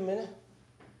seviyordun beni?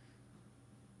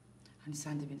 Hani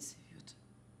sen de beni seviyordun.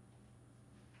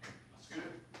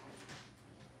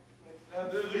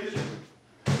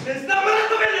 Neslihan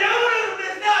bırakma beni! Yalvarırım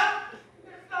Neslihan!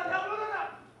 Neslihan yalvarırım!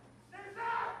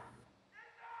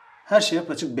 Her şey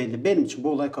apaçık belli. Benim için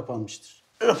bu olay kapanmıştır.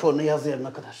 Raporunu yaz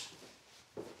yarına kadar.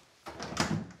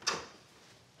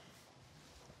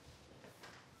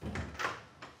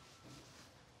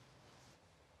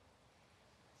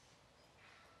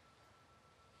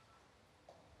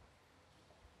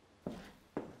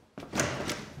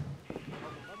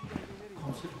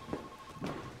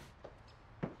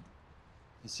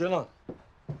 Neslihan,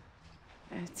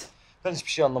 Evet. ben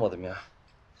hiçbir şey anlamadım ya.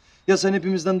 Ya sen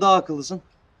hepimizden daha akıllısın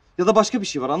ya da başka bir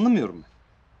şey var anlamıyorum ben.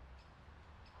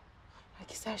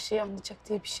 Herkes her şeyi anlayacak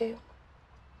diye bir şey yok.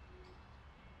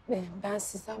 Ben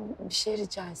sizden bir şey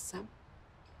rica etsem.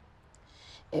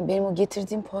 Benim o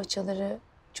getirdiğim poğaçaları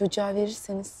çocuğa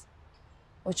verirseniz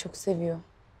o çok seviyor.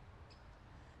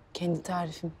 Kendi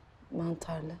tarifim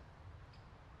mantarlı.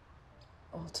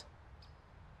 Oldu.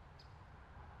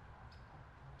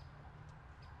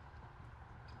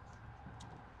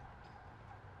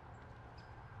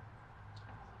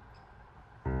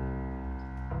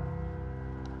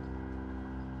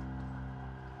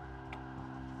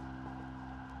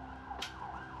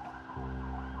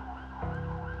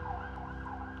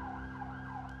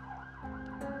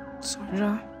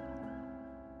 Sonra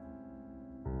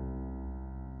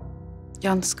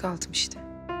yalnız kaldım işte.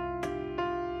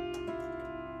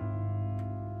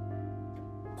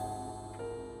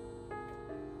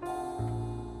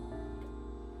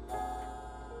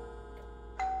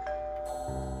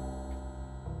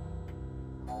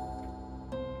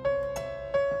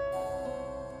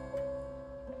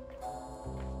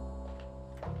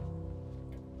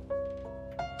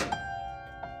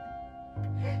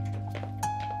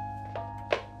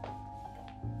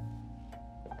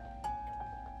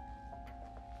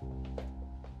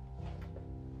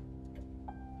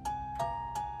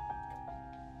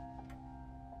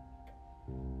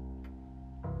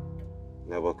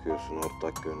 Ne bakıyorsun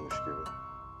ortak görmüş gibi?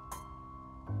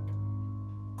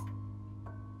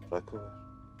 Bırakıver.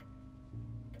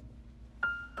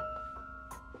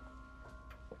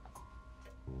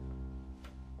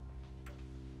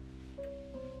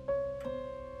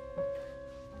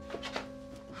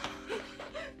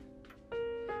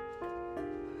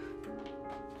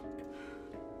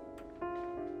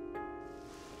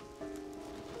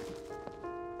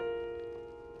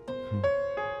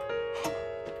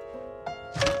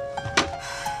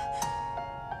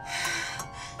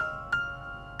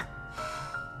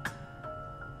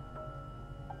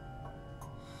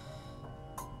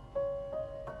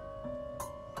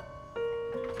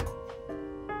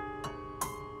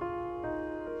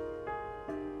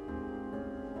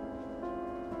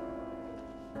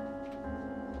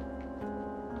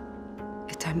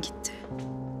 Ethem gitti.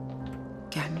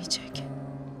 Gelmeyecek.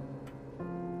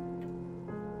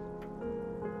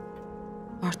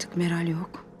 Artık Meral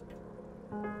yok.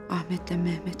 Ahmet'le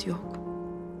Mehmet yok.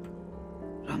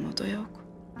 Ramo da yok.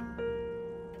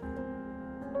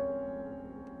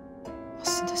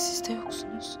 Aslında siz de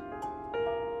yoksunuz.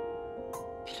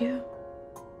 Biliyor.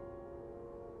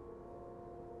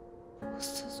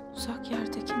 Issız uzak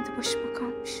yerde kendi başıma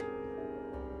kalmışım.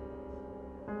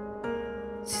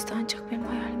 Siz de ancak benim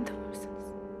hayalimde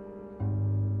varsınız.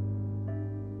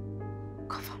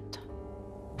 Kafamda.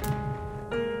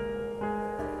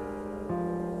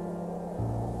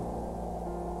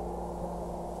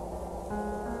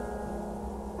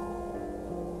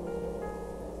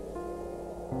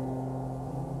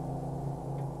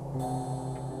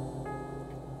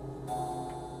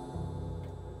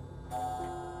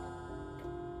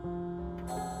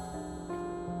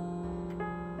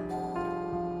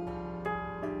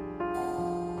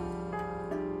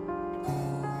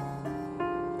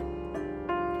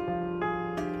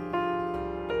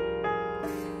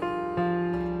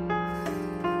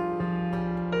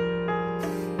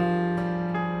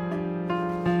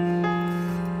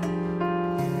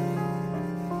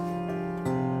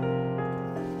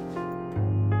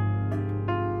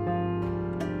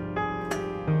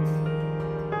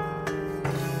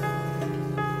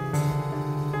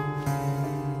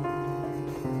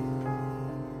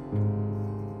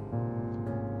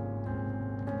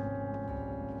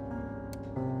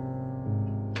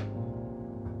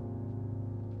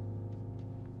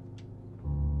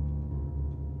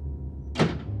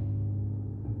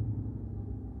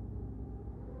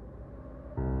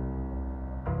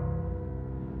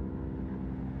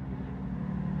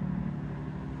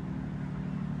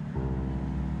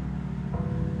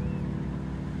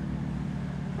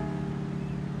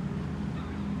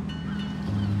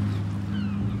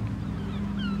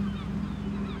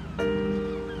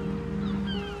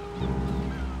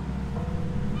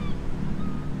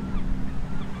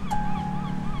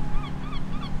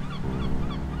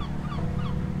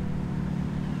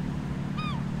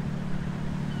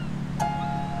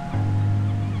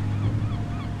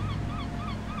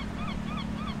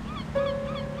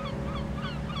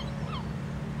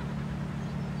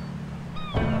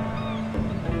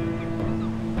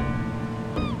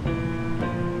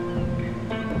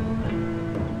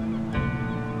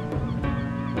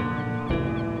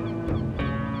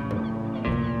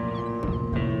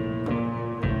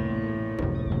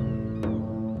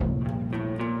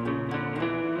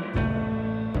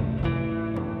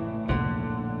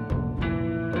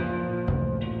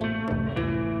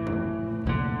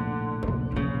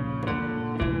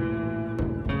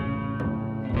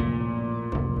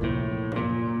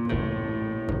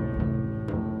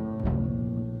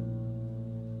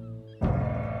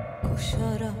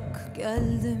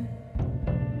 geldim,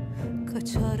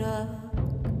 kaçarak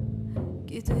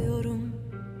gidiyorum.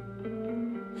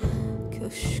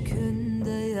 Köşkünde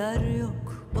yer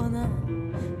yok bana,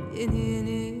 yeni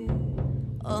yeni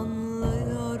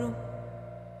anlıyorum.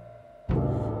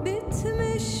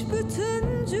 Bitmiş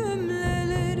bütün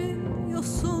cümlelerin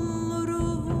yosunları,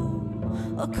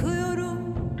 akıyorum.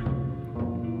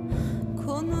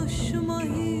 Konuşma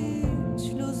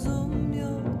hiç lüzum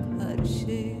yok, her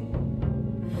şeyi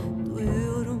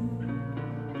duyuyorum.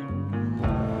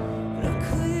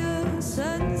 Rakıyı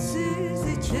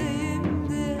sensiz içeyim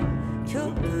diye,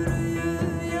 köprüyü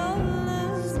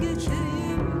yalnız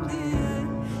geçeyim diye,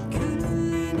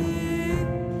 küllenip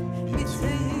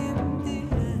biteyim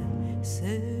diye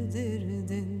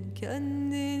sevdirdin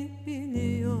kendini,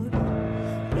 biliyorum.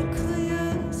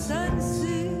 Rakıyı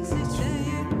sensiz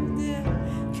içeyim diye,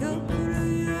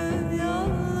 köprüyü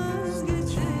yalnız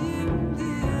geçeyim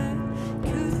diye,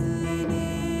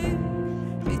 küllenip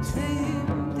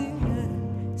biteyim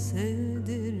diye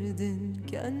sevdirdin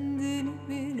kendini,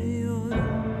 biliyorum.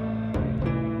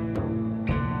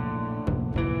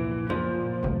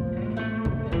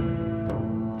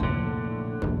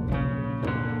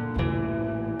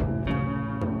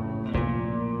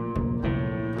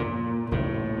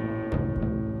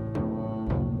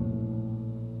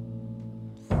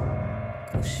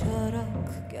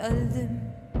 Koşarak geldim,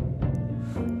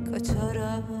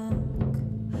 kaçarak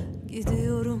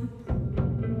gidiyorum.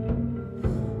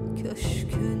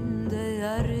 Köşkünde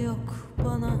yer yok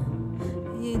bana,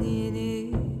 yeni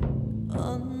yeni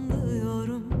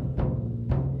anlıyorum.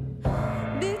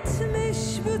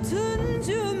 Bitmiş bütün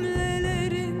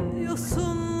cümlelerin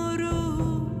yosunları,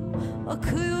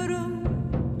 akıyorum.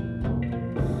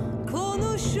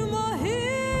 Konuşma